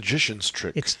like a magician's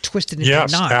trick. It's twisted into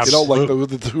Yes, knots. You know, like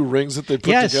the two rings that they put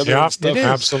Yes. together Yeah, and stuff? it is.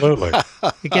 absolutely.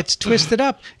 It gets twisted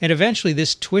up, and eventually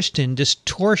this twisting,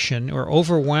 distortion, or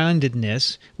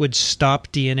overwoundedness would stop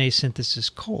DNA synthesis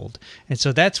cold. And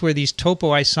so that's where these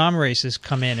topoisomerases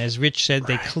come in. As Rich said,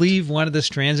 they cleave one of the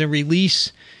strands and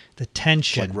release the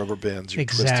tension. Like rubber bands. You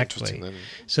Exactly. twist and twist,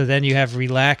 and So then you have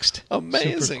relaxed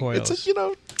amazing. supercoils. It's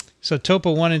a, So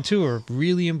topo 1 and 2 are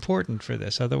really important for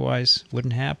this. Otherwise,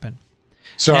 wouldn't happen.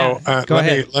 So Now, go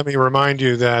ahead. let me remind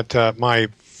you that my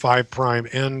 5'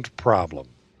 end problem,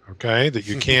 okay, that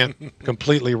you can't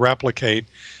completely replicate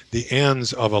the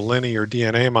ends of a linear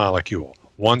DNA molecule.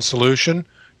 One solution,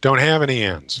 don't have any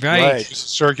ends. Right. It's a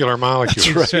circular molecule.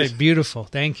 That's That's right. right. Beautiful.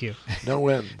 Thank you. no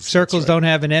ends. Circles That's right. don't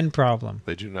have an end problem.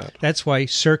 They do not. That's why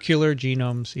circular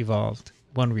genomes evolved.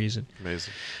 One reason.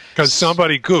 Amazing. Because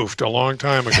somebody goofed a long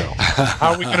time ago.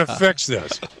 How are we going to fix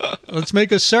this? Let's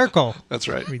make a circle. That's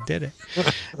right. We did it.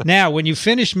 Now, when you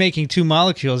finish making two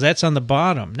molecules, that's on the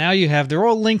bottom. Now they're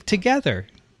all linked together.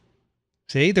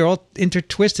 See, they're all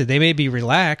intertwisted. They may be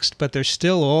relaxed, but they're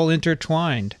still all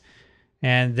intertwined.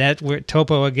 And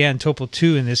topo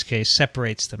 2 in this case,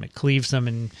 separates them. It cleaves them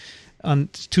in on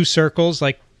two circles,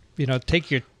 like,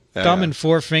 take your thumb and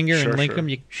forefinger and link them.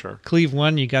 You cleave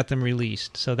one, you got them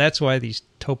released. So that's why these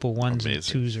topo 1s and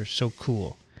 2s are so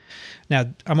cool. Now,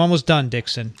 I'm almost done,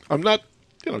 Dickson. I'm not,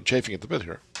 chafing at the bit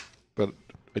here, but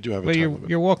I do have a But time limit.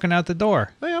 you're walking out the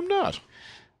door. Hey, I'm not.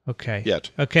 Okay.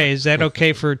 Yet. Okay, is that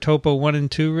okay for topo 1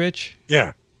 and 2, Rich?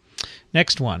 Yeah.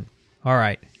 Next one. All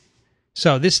right.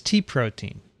 So this T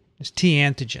protein, this T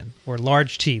antigen, or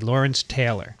large T, Lawrence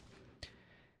Taylor.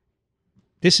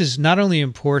 This is not only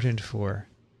important for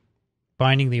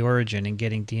binding the origin and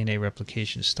getting DNA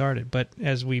replication started, but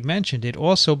as we mentioned, it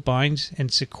also binds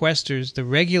and sequesters the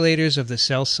regulators of the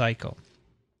cell cycle.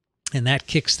 And that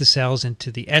kicks the cells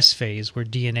into the S phase where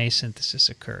DNA synthesis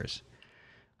occurs.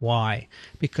 Why?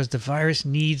 Because the virus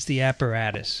needs the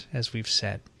apparatus, as we've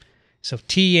said. So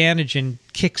T antigen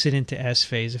kicks it into S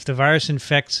phase. If the virus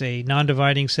infects a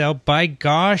non-dividing cell, by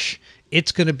gosh,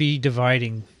 it's going to be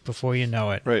dividing before you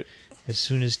know it. Right. As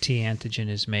soon as T antigen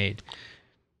is made.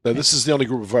 Now, this is the only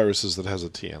group of viruses that has a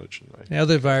T antigen, right? The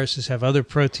other viruses have other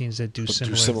proteins that do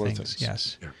similar things.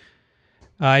 Yes. Yeah.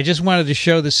 I just wanted to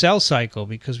show the cell cycle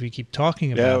because we keep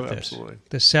talking about this. Absolutely.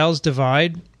 The cells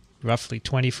divide roughly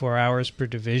 24 hours per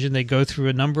division. They go through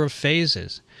a number of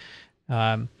phases.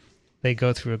 They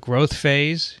go through a growth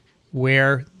phase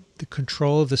where the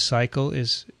control of the cycle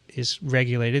is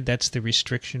regulated. That's the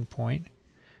restriction point.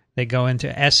 They go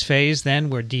into S phase then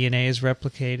where DNA is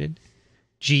replicated.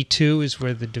 G2 is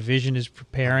where the division is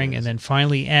preparing. And then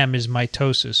finally M is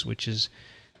mitosis, which is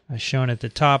shown at the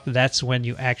top. That's when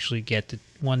you actually get the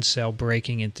one cell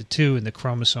breaking into two and the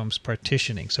chromosomes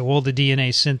partitioning. So all the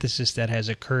DNA synthesis that has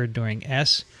occurred during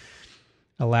S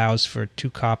allows for two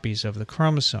copies of the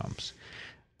chromosomes.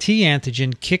 T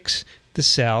antigen kicks the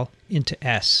cell into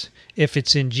S. If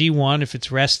it's in G1, if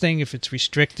it's resting, if it's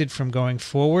restricted from going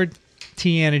forward,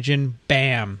 T antigen,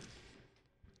 bam.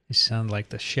 You sound like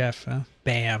the chef, huh?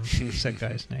 Bam. What's that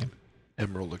guy's name?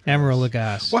 Emerald Lagasse. Emerald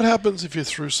Lagasse. What happens if you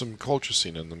threw some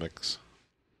colchicine in the mix?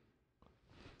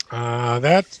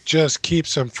 That just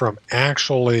keeps them from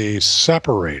actually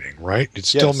separating, right? It'd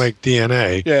still make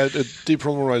DNA. Yeah, it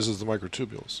depolymerizes the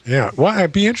microtubules. Yeah. Well,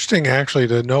 it'd be interesting actually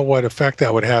to know what effect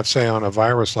that would have, say, on a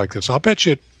virus like this. I'll bet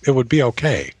you it would be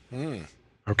okay.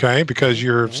 Okay? Because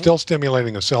you're still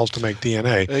stimulating the cells to make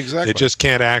DNA. Exactly. It just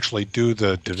can't actually do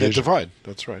the division. Can't divide.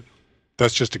 That's right.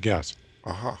 That's just a guess.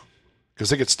 Uh-huh. Because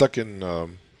they get stuck in, I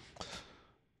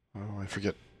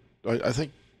forget. I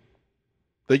think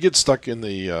they get stuck in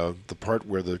the part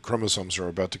where the chromosomes are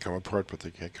about to come apart, but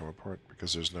they can't come apart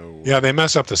because there's no... Yeah, they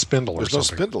mess up the spindle or there's no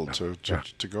something. spindle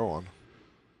to go on.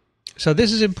 So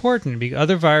this is important because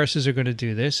other viruses are going to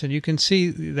do this, and you can see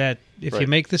that if you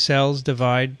make the cells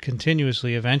divide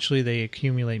continuously, eventually they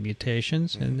accumulate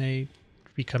mutations and they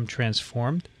become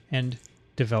transformed and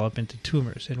develop into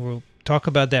tumors. And we'll talk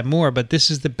about that more, but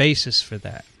this is the basis for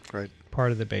that. Right.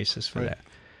 Part of the basis for that.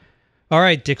 All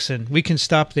right, Dickson, we can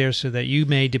stop there so that you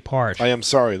may depart. I am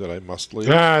sorry that I must leave.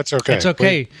 Yeah, it's okay. It's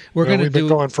okay. We've been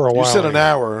going for a while. You said an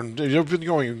hour, and you've been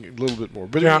going a little bit more.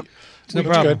 But yeah. No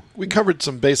problem. We covered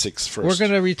some basics first. We're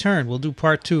going to return. We'll do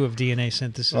part 2 of DNA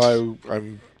synthesis.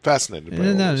 I'm fascinated by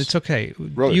all No, this. it's okay.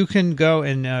 Really? You can go,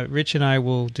 and Rich and I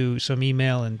will do some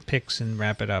email and pics and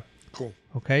wrap it up. Cool.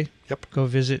 Okay? Yep. Go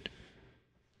visit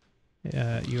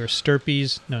your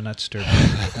stirpies. No, not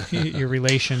stirpies. Your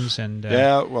relations and...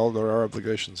 yeah, well, there are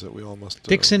obligations that we all must...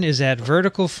 Dickson is at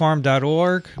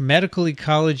verticalfarm.org,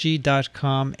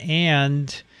 medicalecology.com,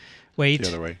 and... Wait. The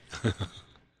other way.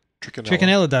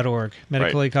 Trichinella.org,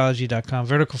 medicalecology.com,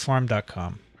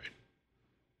 verticalfarm.com. Right.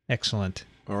 Excellent.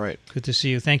 All right. Good to see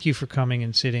you. Thank you for coming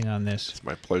and sitting on this. It's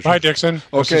my pleasure. Bye, Dickson.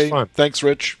 This Okay. is fun. Thanks,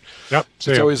 Rich. Yep.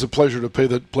 See It's ya. always a pleasure to play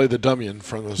the dummy in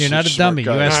front of You're not a smart dummy. You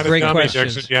guys. ask Not a great dummy,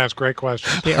 questions. Dickson. You ask great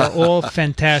questions. They are all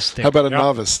fantastic. How about a Yep.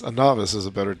 novice? A novice is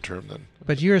a better term than...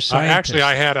 But you're a scientist. Actually,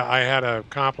 I had a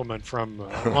compliment from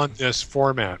on this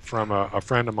format from a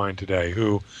friend of mine today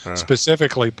who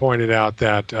specifically pointed out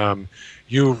that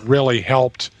you really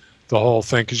helped the whole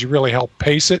thing because you really helped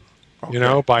pace it. Okay. You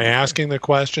know, by asking the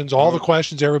questions, all the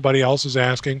questions everybody else is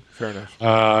asking. Fair enough.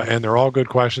 And they're all good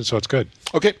questions, so it's good.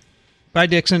 Okay. Bye,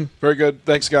 Dickson. Very good.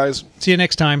 Thanks, guys. See you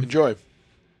next time. Enjoy.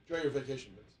 Enjoy your vacation.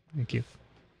 Thank you.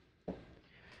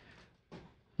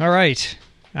 All right.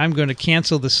 I'm going to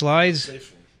cancel the slides.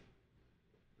 Safely.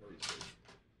 Very safe.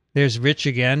 There's Rich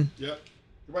again. Yeah.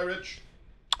 Goodbye, Rich.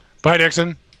 Bye,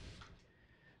 Dickson.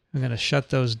 I'm going to shut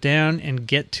those down and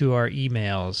get to our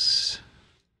emails.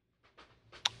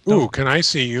 Ooh, can I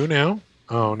see you now?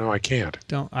 Oh, no, I can't.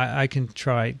 I can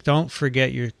try. Don't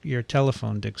forget your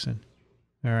telephone, Dickson.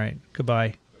 All right.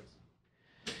 Goodbye.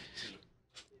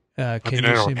 I Can mean, you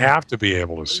I see don't me? have to be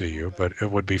able to see you, but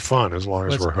it would be fun as long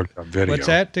as What's- we're hooked up video. What's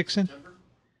that, Dickson?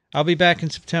 I'll be back in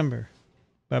September.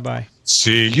 Bye-bye.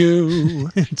 See you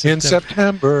in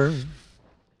September.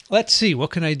 Let's see.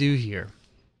 What can I do here?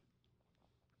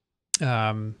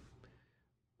 I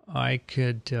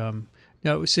could...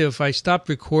 no, so if I stop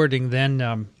recording,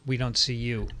 then we don't see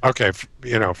you. Okay,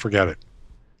 forget it.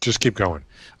 Just keep going.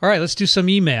 All right, let's do some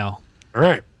email. All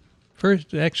right.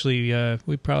 First, actually,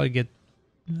 we probably get...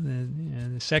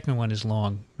 the second one is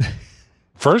long.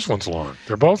 First one's long.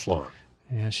 They're both long.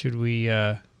 Yeah, should we...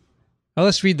 well,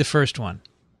 let's read the first one.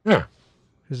 Yeah.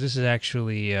 Because this is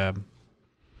actually a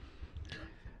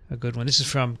good one. This is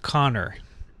from Connor.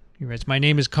 He writes, "My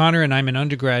name is Connor, and I'm an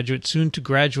undergraduate,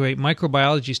 soon-to-graduate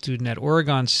microbiology student at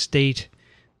Oregon State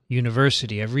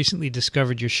University. I've recently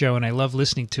discovered your show, and I love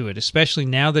listening to it, especially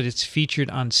now that it's featured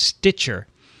on Stitcher,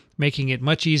 making it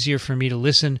much easier for me to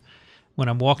listen when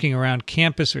I'm walking around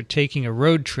campus or taking a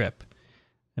road trip.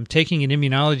 I'm taking an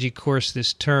immunology course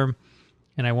this term,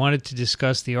 and I wanted to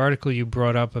discuss the article you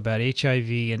brought up about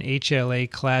HIV and HLA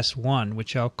class 1,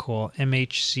 which I'll call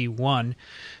MHC1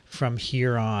 from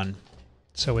here on,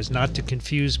 so as not to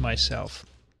confuse myself.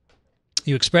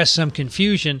 You expressed some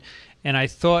confusion, and I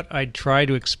thought I'd try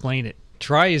to explain it.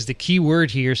 Try is the key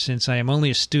word here, since I am only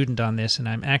a student on this, and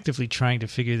I'm actively trying to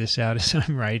figure this out as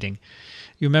I'm writing."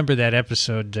 You remember that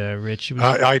episode, Rich?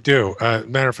 I do.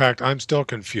 Matter of fact, I'm still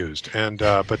confused. And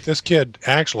but this kid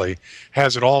actually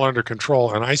has it all under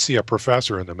control, and I see a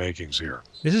professor in the makings here.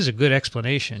 This is a good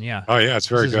explanation, yeah. Oh, yeah, it's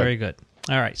very This good. is very good.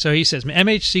 All right, so he says,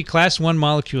 MHC class 1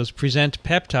 molecules present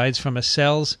peptides from a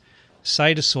cell's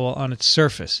cytosol on its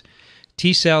surface.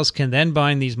 T cells can then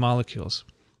bind these molecules.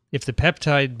 If the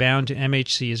peptide bound to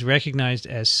MHC is recognized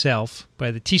as self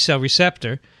by the T cell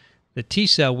receptor, the T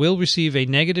cell will receive a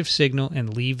negative signal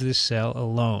and leave the cell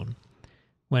alone.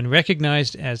 When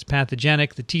recognized as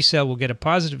pathogenic, the T cell will get a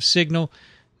positive signal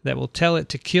that will tell it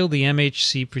to kill the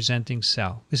MHC-presenting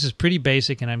cell. This is pretty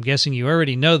basic, and I'm guessing you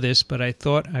already know this, but I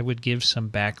thought I would give some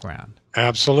background.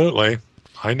 Absolutely.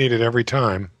 I need it every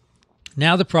time.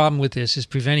 Now the problem with this is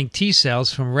preventing T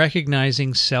cells from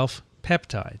recognizing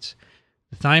self-peptides.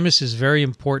 The thymus is very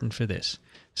important for this.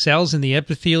 Cells in the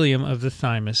epithelium of the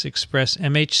thymus express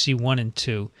MHC1 and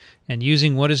 2, and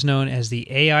using what is known as the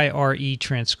AIRE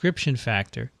transcription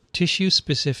factor,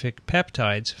 tissue-specific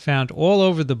peptides found all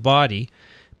over the body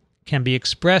can be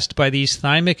expressed by these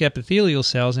thymic epithelial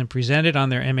cells and presented on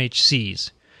their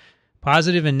MHCs.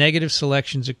 Positive and negative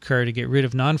selections occur to get rid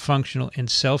of non-functional and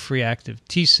self-reactive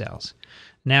T cells.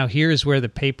 Now here is where the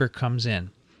paper comes in.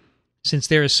 Since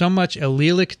there is so much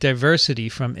allelic diversity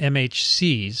from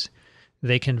MHCs,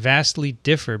 they can vastly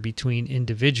differ between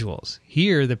individuals.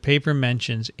 Here, the paper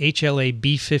mentions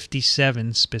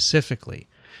HLA-B57 specifically.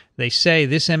 They say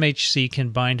this MHC can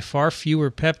bind far fewer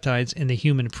peptides in the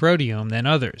human proteome than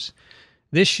others.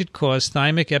 This should cause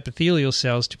thymic epithelial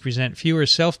cells to present fewer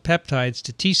self-peptides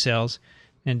to T cells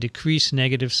and decrease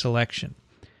negative selection.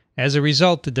 As a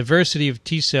result, the diversity of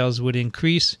T cells would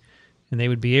increase, and they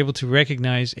would be able to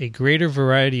recognize a greater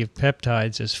variety of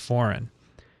peptides as foreign.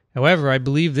 However, I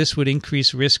believe this would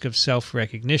increase risk of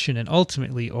self-recognition and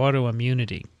ultimately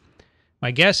autoimmunity.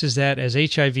 My guess is that as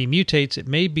HIV mutates, it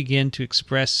may begin to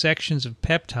express sections of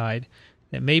peptide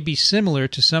that may be similar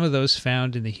to some of those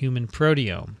found in the human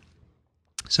proteome.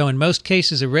 So in most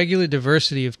cases, a regular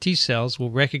diversity of T cells will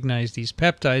recognize these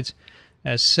peptides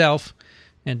as self,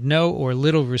 and no or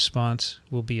little response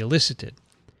will be elicited.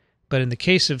 But in the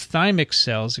case of thymic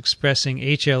cells expressing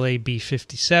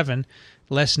HLA-B57,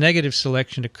 less negative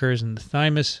selection occurs in the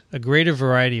thymus, a greater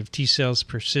variety of T cells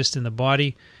persist in the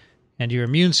body, and your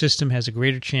immune system has a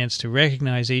greater chance to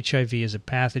recognize HIV as a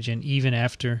pathogen even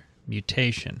after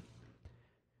mutation.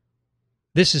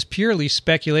 This is purely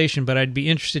speculation, but I'd be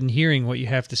interested in hearing what you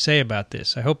have to say about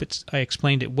this. I hope I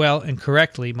explained it well and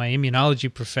correctly. My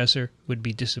immunology professor would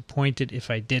be disappointed if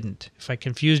I didn't. If I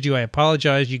confused you, I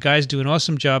apologize. You guys do an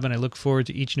awesome job, and I look forward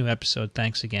to each new episode.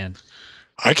 Thanks again.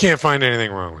 I can't find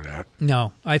anything wrong with that.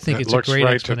 No, I think it's a great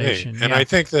explanation. To me. And I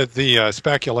think that the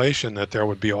speculation that there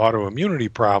would be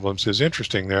autoimmunity problems is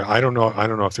interesting. There, I don't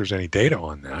know if there's any data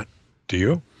on that. Do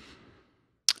you?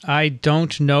 I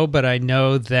don't know, but I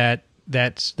know that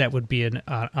that would be an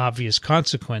obvious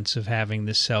consequence of having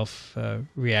the self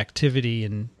reactivity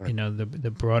and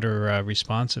the broader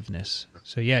responsiveness.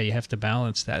 So yeah, you have to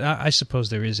balance that. I suppose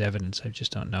there is evidence. I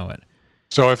just don't know it.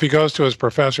 So if he goes to his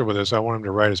professor with this, I want him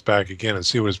to write us back again and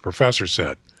see what his professor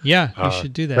said. Yeah, you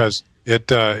should do that because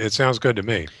it sounds good to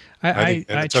me.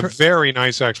 It's a very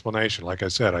nice explanation. Like I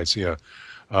said, I see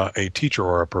a teacher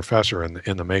or a professor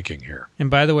in the making here. And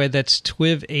by the way, that's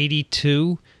TWiV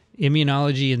 82.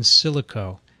 Immunology in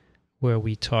Silico, where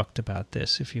we talked about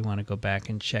this, if you want to go back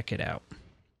and check it out.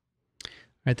 All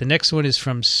right, the next one is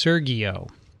from Sergio.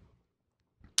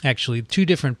 Actually, two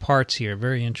different parts here.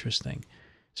 Very interesting.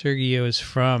 Sergio is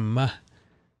from, at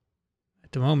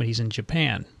the moment, he's in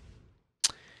Japan.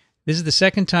 This is the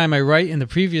second time I write, and the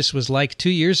previous was like 2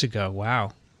 years ago.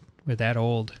 Wow, we're that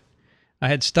old. I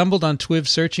had stumbled on TWiV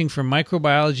searching for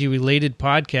microbiology-related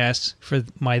podcasts for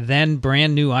my then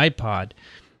brand-new iPod.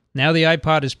 Now the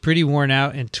iPod is pretty worn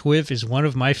out, and TWiV is one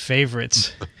of my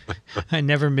favorites. I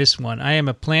never miss one. I am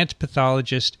a plant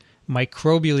pathologist,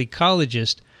 microbial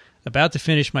ecologist, about to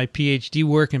finish my PhD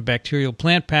work in bacterial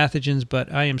plant pathogens, but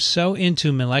I am so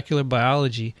into molecular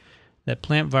biology that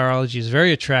plant virology is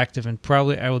very attractive, and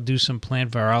probably I will do some plant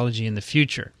virology in the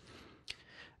future.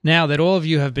 Now that all of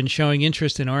you have been showing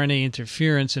interest in RNA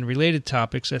interference and related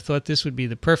topics, I thought this would be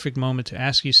the perfect moment to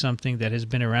ask you something that has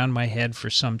been around my head for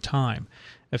some time.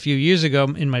 A few years ago,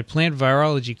 in my plant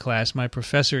virology class, my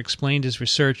professor explained his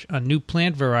research on new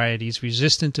plant varieties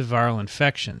resistant to viral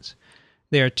infections.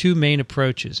 There are two main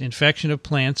approaches: infection of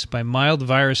plants by mild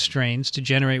virus strains to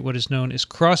generate what is known as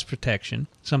cross-protection,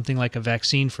 something like a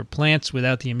vaccine for plants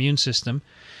without the immune system,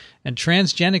 and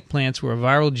transgenic plants where a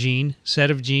viral gene, set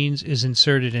of genes, is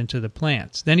inserted into the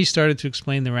plants. Then he started to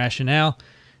explain the rationale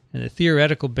and the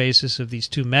theoretical basis of these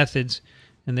two methods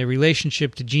and their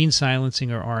relationship to gene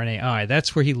silencing or RNAi.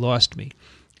 That's where he lost me.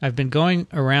 I've been going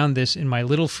around this in my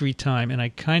little free time, and I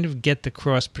kind of get the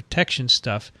cross-protection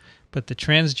stuff, but the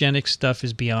transgenic stuff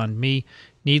is beyond me.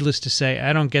 Needless to say,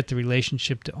 I don't get the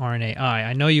relationship to RNAi.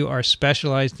 I know you are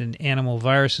specialized in animal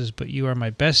viruses, but you are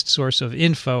my best source of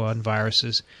info on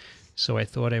viruses, so I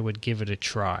thought I would give it a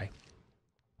try.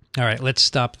 All right, let's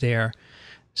stop there.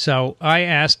 So I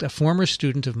asked a former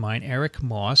student of mine, Eric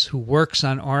Moss, who works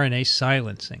on RNA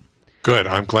silencing. Good.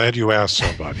 I'm glad you asked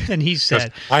somebody. And he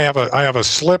said, I have a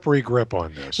slippery grip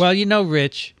on this. Well, you know,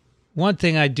 Rich, one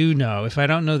thing I do know, if I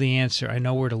don't know the answer, I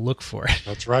know where to look for it.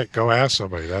 That's right. Go ask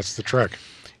somebody. That's the trick.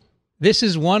 This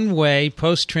is one way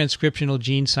post-transcriptional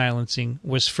gene silencing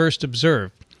was first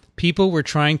observed. People were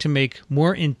trying to make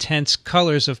more intense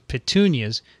colors of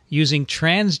petunias using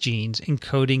transgenes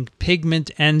encoding pigment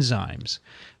enzymes.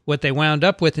 What they wound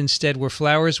up with instead were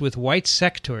flowers with white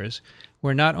sectors,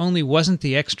 where not only wasn't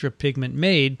the extra pigment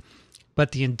made,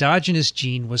 but the endogenous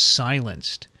gene was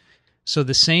silenced. So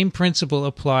the same principle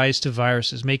applies to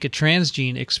viruses. Make a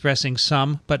transgene expressing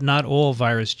some, but not all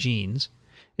virus genes.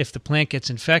 If the plant gets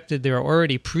infected, there are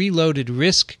already preloaded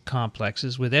risk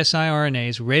complexes with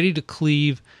siRNAs ready to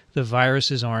cleave the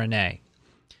virus's RNA.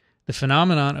 The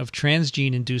phenomenon of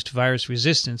transgene-induced virus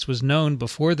resistance was known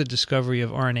before the discovery of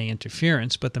RNA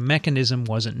interference, but the mechanism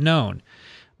wasn't known.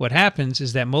 What happens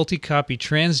is that multi-copy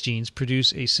transgenes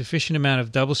produce a sufficient amount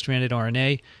of double-stranded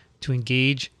RNA to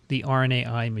engage the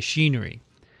RNAi machinery.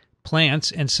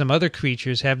 Plants and some other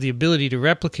creatures have the ability to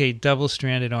replicate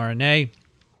double-stranded RNA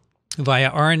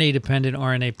via RNA-dependent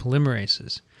RNA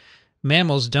polymerases.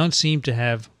 Mammals don't seem to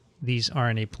have these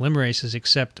RNA polymerases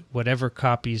except whatever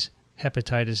copies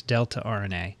hepatitis delta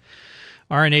RNA.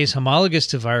 RNAs homologous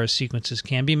to virus sequences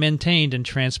can be maintained and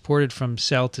transported from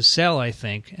cell to cell, I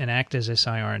think, and act as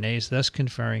siRNAs, thus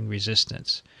conferring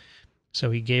resistance. So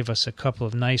he gave us a couple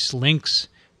of nice links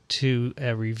to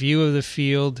a review of the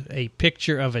field, a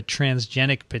picture of a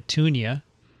transgenic petunia,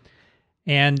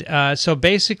 And so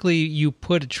basically, you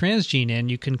put a transgene in,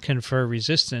 you can confer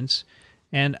resistance.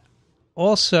 And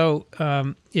also,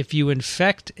 if you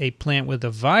infect a plant with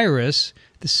a virus,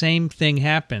 the same thing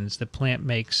happens. The plant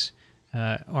makes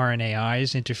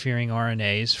RNAis, interfering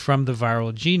RNAs, from the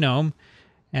viral genome,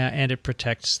 and it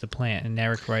protects the plant. And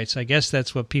Eric writes, I guess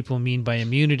that's what people mean by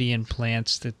immunity in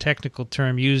plants. The technical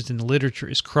term used in the literature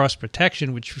is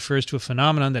cross-protection, which refers to a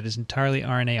phenomenon that is entirely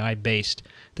RNAi-based.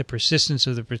 The persistence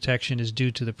of the protection is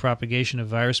due to the propagation of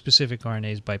virus-specific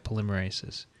RNAs by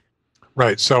polymerases.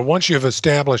 Right. So once you've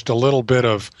established a little bit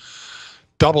of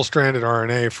double-stranded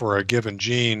RNA for a given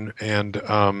gene and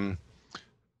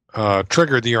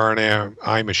triggered the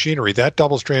RNAi machinery, that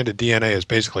double-stranded DNA is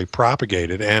basically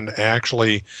propagated and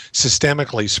actually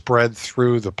systemically spread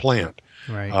through the plant,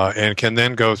 Right. And can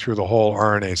then go through the whole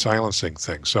RNA silencing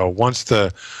thing. So once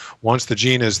the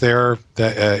gene is there,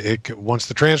 once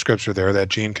the transcripts are there, that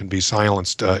gene can be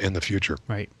silenced in the future.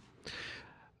 Right.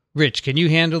 Rich, can you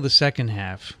handle the second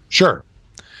half? Sure.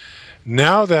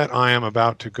 Now that I am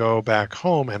about to go back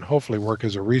home and hopefully work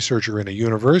as a researcher in a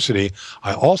university,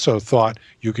 I also thought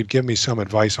you could give me some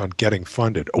advice on getting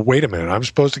funded. Oh, wait a minute. I'm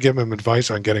supposed to give him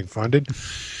advice on getting funded?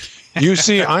 You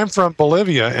see, I'm from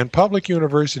Bolivia, and public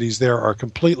universities there are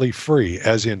completely free,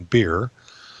 as in beer.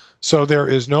 So there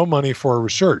is no money for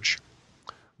research.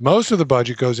 Most of the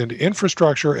budget goes into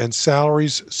infrastructure and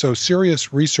salaries, so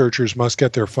serious researchers must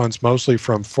get their funds mostly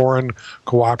from foreign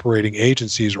cooperating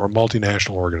agencies or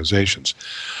multinational organizations.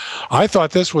 I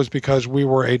thought this was because we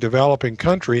were a developing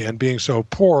country, and being so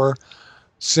poor,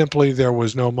 simply there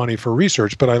was no money for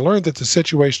research. But I learned that the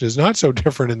situation is not so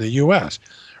different in the U.S.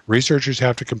 Researchers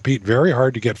have to compete very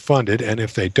hard to get funded, and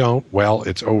if they don't, well,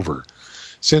 it's over.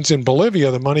 Since in Bolivia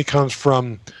the money comes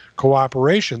from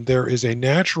cooperation, there is a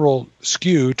natural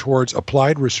skew towards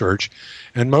applied research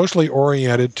and mostly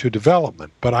oriented to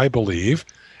development. But I believe,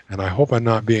 and I hope I'm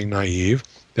not being naive,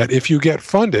 that if you get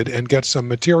funded and get some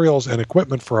materials and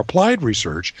equipment for applied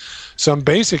research, some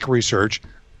basic research,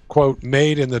 quote,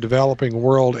 made in the developing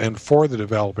world and for the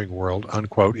developing world,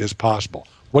 unquote, is possible.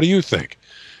 What do you think?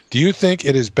 Do you think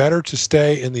it is better to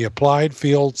stay in the applied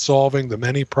field solving the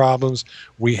many problems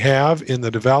we have in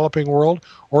the developing world,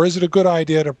 or is it a good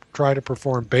idea to try to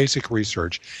perform basic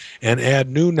research and add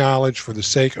new knowledge for the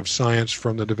sake of science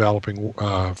from the developing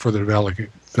for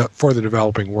the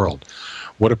developing world?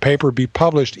 Would a paper be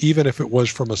published even if it was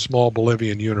from a small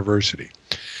Bolivian university?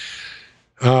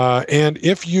 And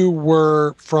if you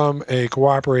were from a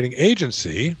cooperating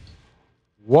agency,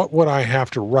 what would I have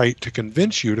to write to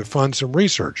convince you to fund some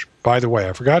research? By the way,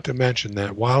 I forgot to mention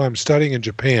that while I'm studying in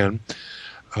Japan,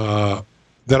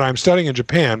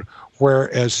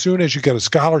 where as soon as you get a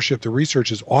scholarship, the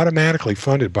research is automatically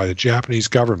funded by the Japanese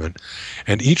government,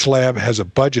 and each lab has a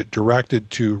budget directed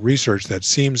to research that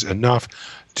seems enough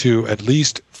to at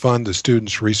least fund the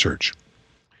student's research.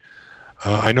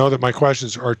 I know that my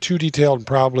questions are too detailed and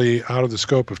probably out of the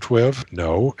scope of TWiV.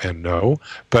 No and no.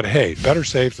 But hey, better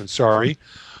safe than sorry.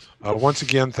 Once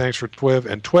again, thanks for TWiV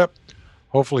and TWIP.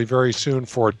 Hopefully very soon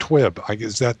for TWiB.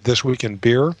 Is that This Week in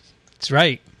Beer? That's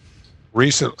right.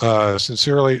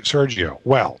 Sincerely, Sergio.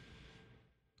 Well,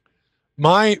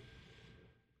 my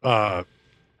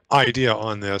idea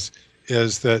on this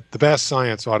is that the best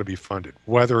science ought to be funded,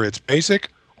 whether it's basic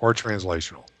or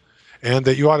translational. And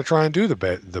that you ought to try and do the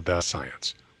best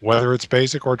science, whether it's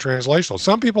basic or translational.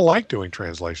 Some people like doing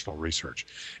translational research,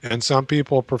 and some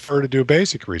people prefer to do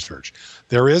basic research.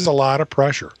 There is a lot of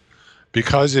pressure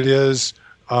because it is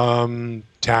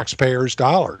taxpayers'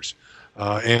 dollars.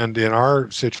 And in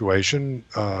our situation,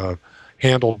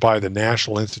 handled by the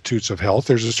National Institutes of Health,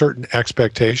 there's a certain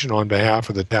expectation on behalf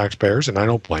of the taxpayers, and I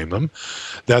don't blame them,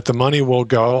 that the money will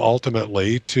go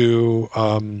ultimately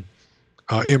to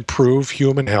improve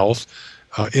human health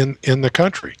in the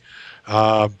country.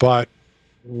 But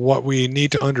what we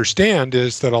need to understand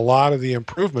is that a lot of the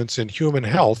improvements in human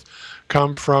health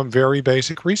come from very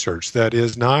basic research that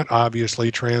is not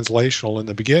obviously translational in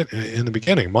the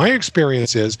beginning. My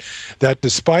experience is that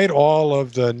despite all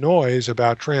of the noise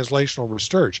about translational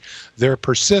research, there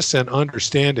persists an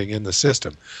understanding in the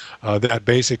system that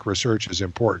basic research is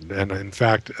important. And in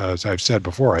fact, as I've said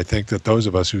before, I think that those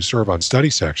of us who serve on study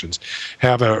sections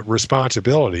have a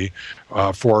responsibility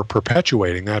for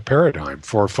perpetuating that paradigm,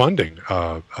 for funding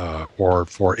or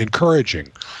for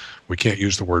encouraging. We can't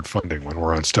use the word funding when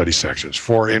we're on study sections,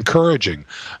 for encouraging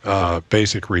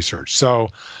basic research. So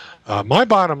my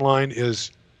bottom line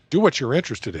is do what you're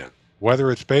interested in,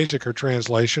 whether it's basic or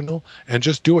translational, and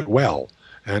just do it well.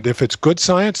 And if it's good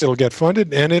science, it'll get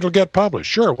funded and it'll get published.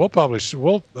 Sure, we'll publish.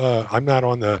 I'm not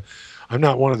on I'm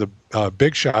not one of the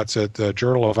big shots at the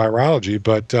Journal of Virology,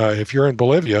 but if you're in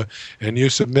Bolivia and you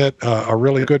submit a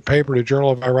really good paper to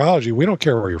Journal of Virology, we don't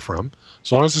care where you're from,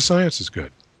 as long as the science is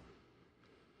good.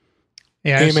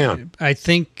 Yeah, Amen. I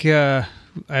think I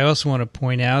also want to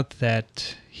point out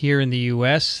that here in the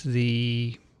U.S.,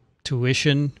 the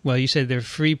tuition, well, you said they're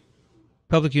free.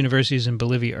 Public universities in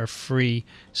Bolivia are free,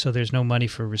 so there's no money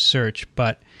for research.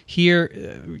 But here,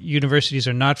 universities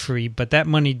are not free, but that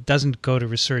money doesn't go to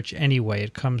research anyway.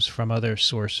 It comes from other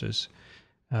sources.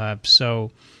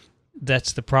 So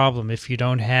that's the problem. If you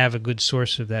don't have a good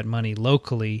source of that money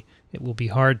locally, it will be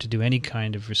hard to do any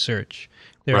kind of research.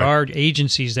 There are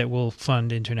agencies that will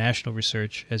fund international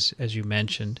research, as you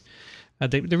mentioned.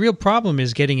 The real problem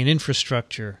is getting an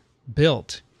infrastructure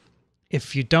built.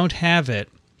 If you don't have it,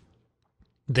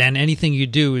 then anything you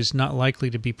do is not likely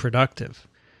to be productive.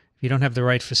 If you don't have the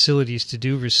right facilities to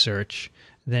do research,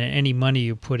 then any money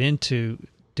you put into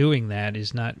doing that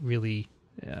is not really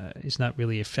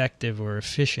effective or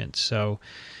efficient. So,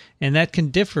 and that can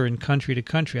differ in country to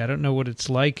country. I don't know what it's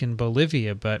like in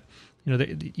Bolivia, but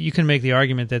you can make the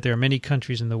argument that there are many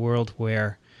countries in the world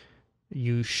where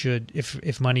you should,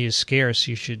 if money is scarce,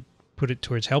 you should put it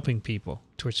towards helping people,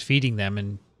 towards feeding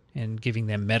them and giving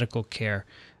them medical care.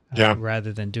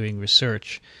 Rather than doing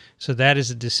research. So that is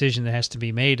a decision that has to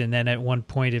be made. And then at one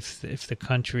point, if the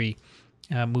country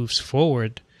moves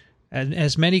forward, and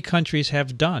as many countries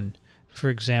have done, for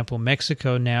example,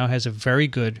 Mexico now has a very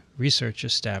good research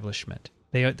establishment.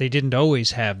 They didn't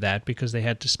always have that because they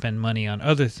had to spend money on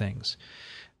other things.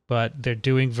 But they're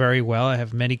doing very well. I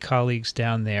have many colleagues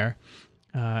down there,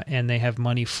 and they have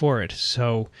money for it.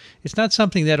 So it's not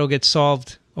something that'll get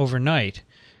solved overnight.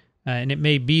 And it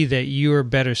may be that you're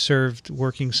better served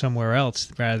working somewhere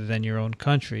else rather than your own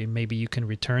country. Maybe you can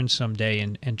return someday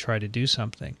and try to do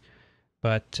something.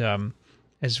 But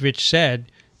as Rich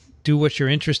said, do what you're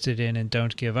interested in and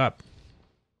don't give up.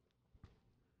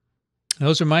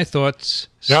 Those are my thoughts,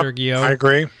 Sergio. I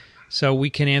agree. So we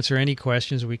can answer any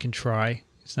questions. We can try.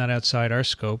 It's not outside our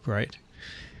scope, right?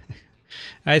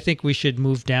 I think we should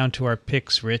move down to our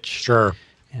picks, Rich. Sure.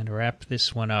 And wrap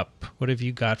this one up. What have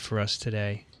you got for us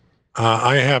today?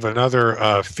 I have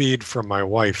another feed from my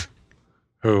wife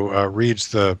who reads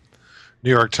the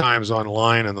New York Times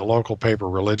online and the local paper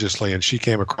religiously, and she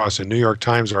came across a New York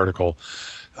Times article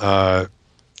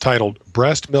titled,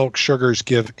 "Breast Milk Sugars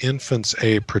Give Infants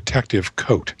a Protective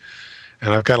Coat."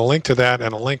 And I've got a link to that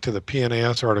and a link to the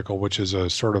PNAS article, which is a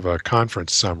sort of a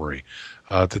conference summary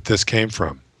that this came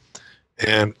from.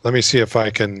 And let me see if I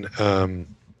can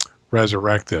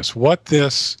resurrect this. What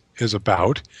this is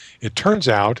about, it turns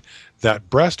out that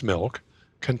breast milk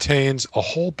contains a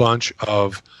whole bunch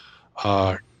of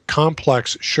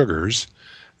complex sugars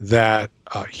that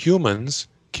humans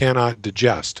cannot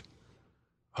digest.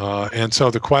 And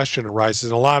so the question arises,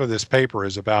 and a lot of this paper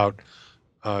is about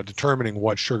determining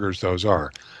what sugars those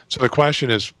are. So the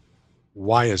question is,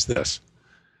 why is this?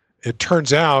 It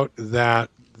turns out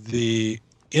that the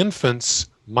infant's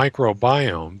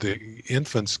microbiome, the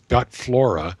infant's gut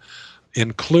flora,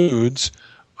 includes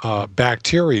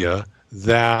bacteria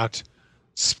that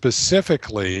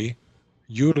specifically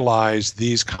utilize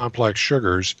these complex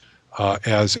sugars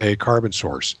as a carbon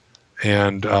source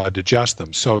and digest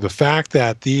them. So the fact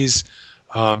that these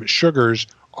sugars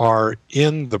are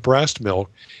in the breast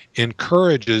milk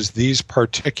encourages these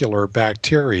particular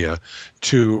bacteria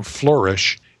to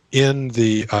flourish in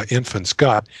the infant's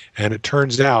gut, and it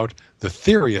turns out, the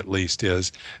theory at least,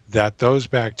 is that those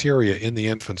bacteria in the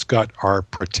infant's gut are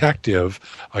protective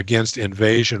against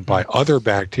invasion by other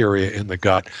bacteria in the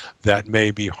gut that may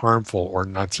be harmful or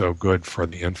not so good for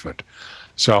the infant.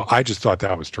 So I just thought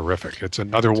that was terrific. It's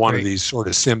another one of these sort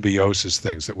of symbiosis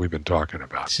things that we've been talking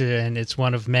about. And it's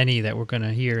one of many that we're going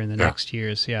to hear in the next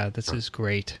years. Yeah, this is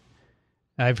great.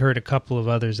 I've heard a couple of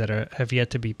others that have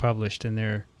yet to be published, and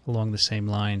they're along the same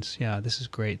lines. Yeah, this is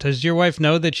great. Does your wife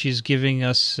know that she's giving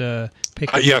us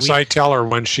pick of the yes, week? I tell her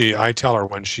when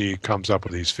she comes up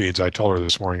with these feeds. I told her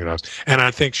this morning, and I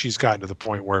think she's gotten to the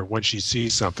point where when she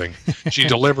sees something, she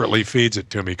deliberately feeds it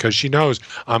to me because she knows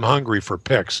I'm hungry for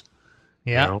picks.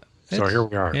 Yeah. You know? So here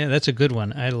we are. Yeah, that's a good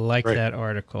one. I like that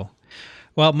article.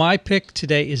 Well, my pick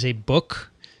today is a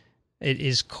book. It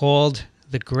is called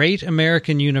The Great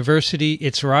American University,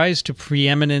 Its Rise to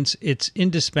Preeminence, Its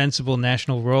Indispensable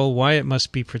National Role, Why It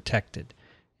Must Be Protected.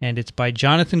 And it's by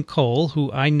Jonathan Cole,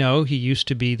 who I know. He used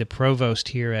to be the provost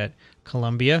here at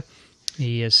Columbia.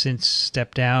 He has since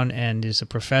stepped down and is a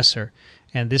professor.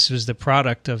 And this was the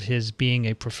product of his being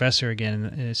a professor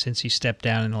again since he stepped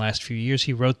down in the last few years.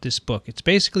 He wrote this book. It's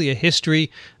basically a history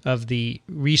of the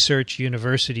research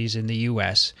universities in the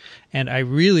U.S. And I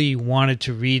really wanted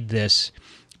to read this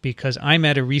because I'm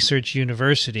at a research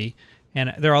university,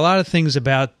 and there are a lot of things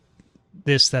about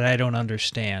this that I don't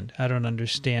understand. I don't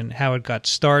understand how it got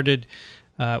started,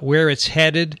 where it's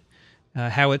headed,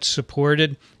 how it's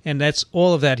supported, and that's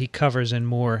all of that he covers and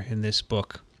more in this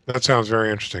book. That sounds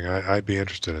very interesting. I'd be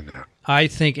interested in that. I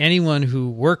think anyone who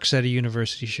works at a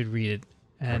university should read it.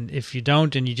 And if you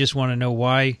don't and you just want to know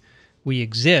why we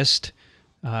exist,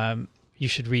 you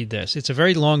should read this. It's a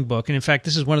very long book. And in fact,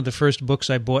 this is one of the first books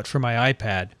I bought for my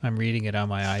iPad. I'm reading it on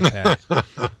my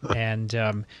iPad.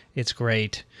 And it's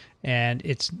great. And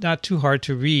it's not too hard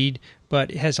to read, but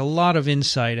it has a lot of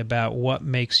insight about what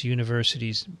makes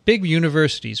universities, big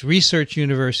universities, research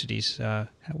universities,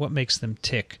 what makes them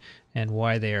tick and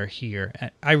why they are here.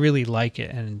 I really like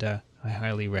it, and I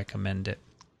highly recommend it.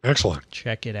 Excellent.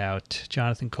 Check it out.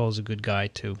 Jonathan Cole's a good guy,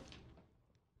 too.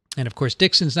 And, of course,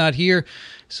 Dickson's not here,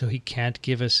 so he can't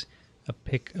give us a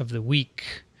pick of the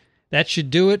week. That should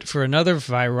do it for another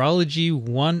Virology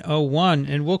 101,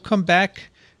 and we'll come back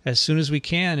as soon as we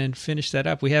can and finish that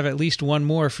up. We have at least one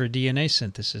more for DNA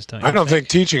synthesis, don't you? I don't think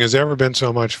teaching has ever been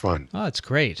so much fun. Oh, it's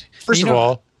great. First of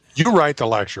all, you write the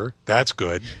lecture. That's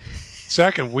good.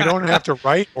 Second, we don't have to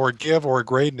write or give or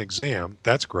grade an exam.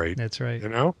 That's great. That's right. You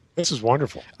know, this is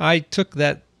wonderful. I took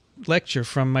that lecture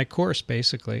from my course,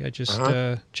 basically. I just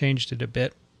changed it a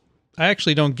bit. I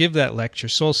actually don't give that lecture.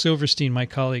 Sol Silverstein, my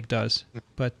colleague, does.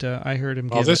 But I heard him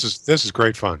give it. This is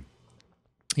great fun.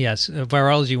 Yes,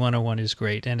 Virology 101 is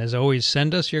great. And as always,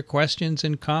 send us your questions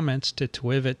and comments to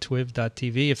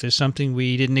TWiV@twiv.tv. If there's something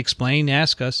we didn't explain,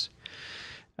 ask us.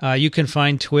 You can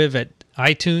find TWiV at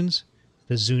iTunes,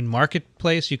 the Zune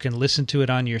Marketplace. You can listen to it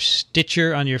on your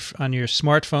Stitcher, on your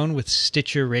smartphone with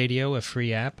Stitcher Radio, a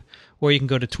free app. Or you can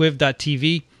go to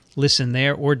TWiV.tv, listen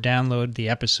there, or download the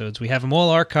episodes. We have them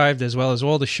all archived, as well as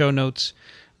all the show notes,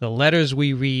 the letters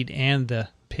we read, and the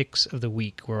picks of the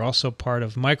week. We're also part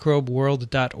of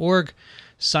microbeworld.org,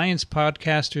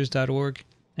 sciencepodcasters.org,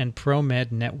 and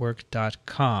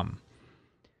promednetwork.com.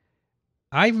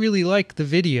 I really like the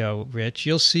video, Rich.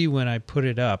 You'll see when I put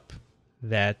it up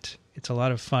that it's a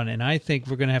lot of fun, and I think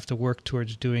we're going to have to work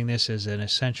towards doing this as an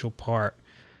essential part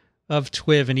of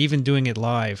TWiV and even doing it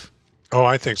live. Oh,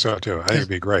 I think so, too. I think it'd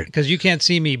be great. Because you can't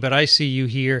see me, but I see you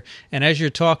here, and as you're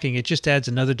talking, it just adds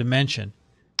another dimension.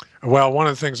 Well, one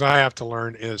of the things I have to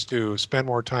learn is to spend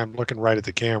more time looking right at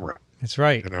the camera. That's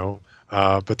right. You know,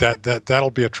 but that'll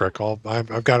be a trick.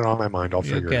 I've got it on my mind. I'll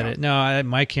figure it out. No,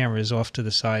 my camera is off to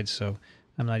the side, so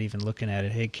I'm not even looking at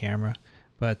it. Hey, camera.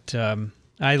 But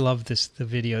I love the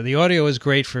video. The audio is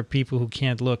great for people who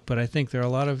can't look, but I think there are a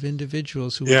lot of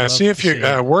individuals who would see love if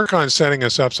to you work on setting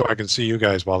us up so I can see you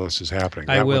guys while this is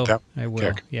happening. I will.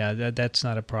 Kick. Yeah, that's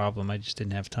not a problem. I just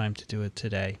didn't have time to do it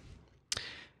today.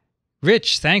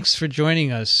 Rich, thanks for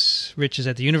joining us. Rich is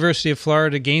at the University of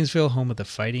Florida, Gainesville, home of the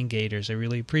Fighting Gators. I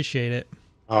really appreciate it.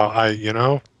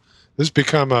 This has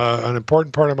become an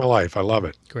important part of my life. I love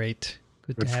it. Great.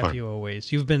 Good to have you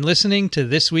always. You've been listening to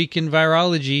This Week in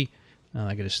Virology. Oh,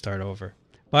 I got to start over.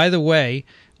 By the way,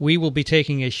 we will be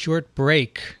taking a short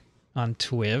break on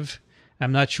TWiV.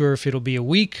 I'm not sure if it'll be a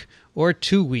week or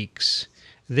 2 weeks.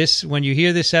 When you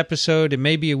hear this episode, it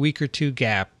may be a week or two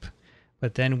gap,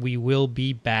 but then we will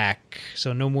be back.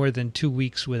 So no more than 2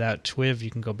 weeks without TWiV. You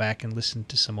can go back and listen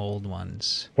to some old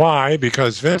ones. Why?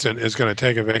 Because Vincent is going to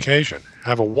take a vacation.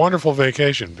 Have a wonderful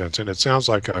vacation, Vincent. It sounds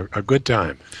like a good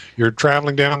time. You're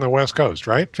traveling down the West Coast,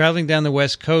 right? Traveling down the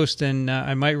West Coast, and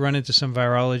I might run into some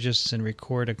virologists and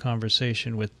record a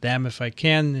conversation with them if I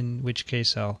can, in which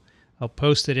case I'll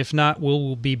post it. If not,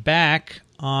 we'll be back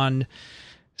on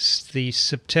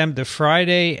the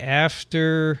Friday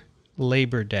after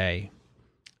Labor Day.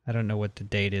 I don't know what the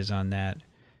date is on that.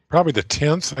 Probably the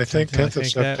 10th, I think. 10th of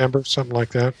September, something like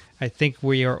that. I think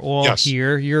we are all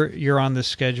here. You're on the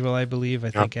schedule, I believe.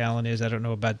 I think Alan is. I don't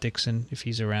know about Dickson. If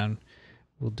he's around,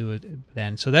 we'll do it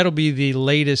then. So that'll be the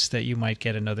latest that you might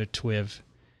get another TWiV,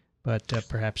 but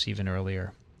perhaps even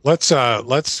earlier.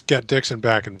 Let's get Dickson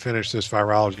back and finish this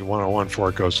Virology 101 before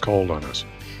it goes cold on us.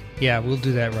 Yeah, we'll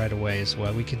do that right away as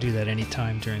well. We could do that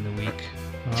anytime during the week.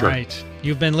 All Sure. right.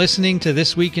 You've been listening to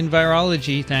This Week in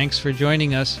Virology. Thanks for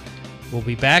joining us. We'll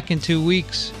be back in 2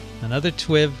 weeks. Another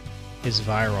TWiV is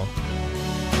viral.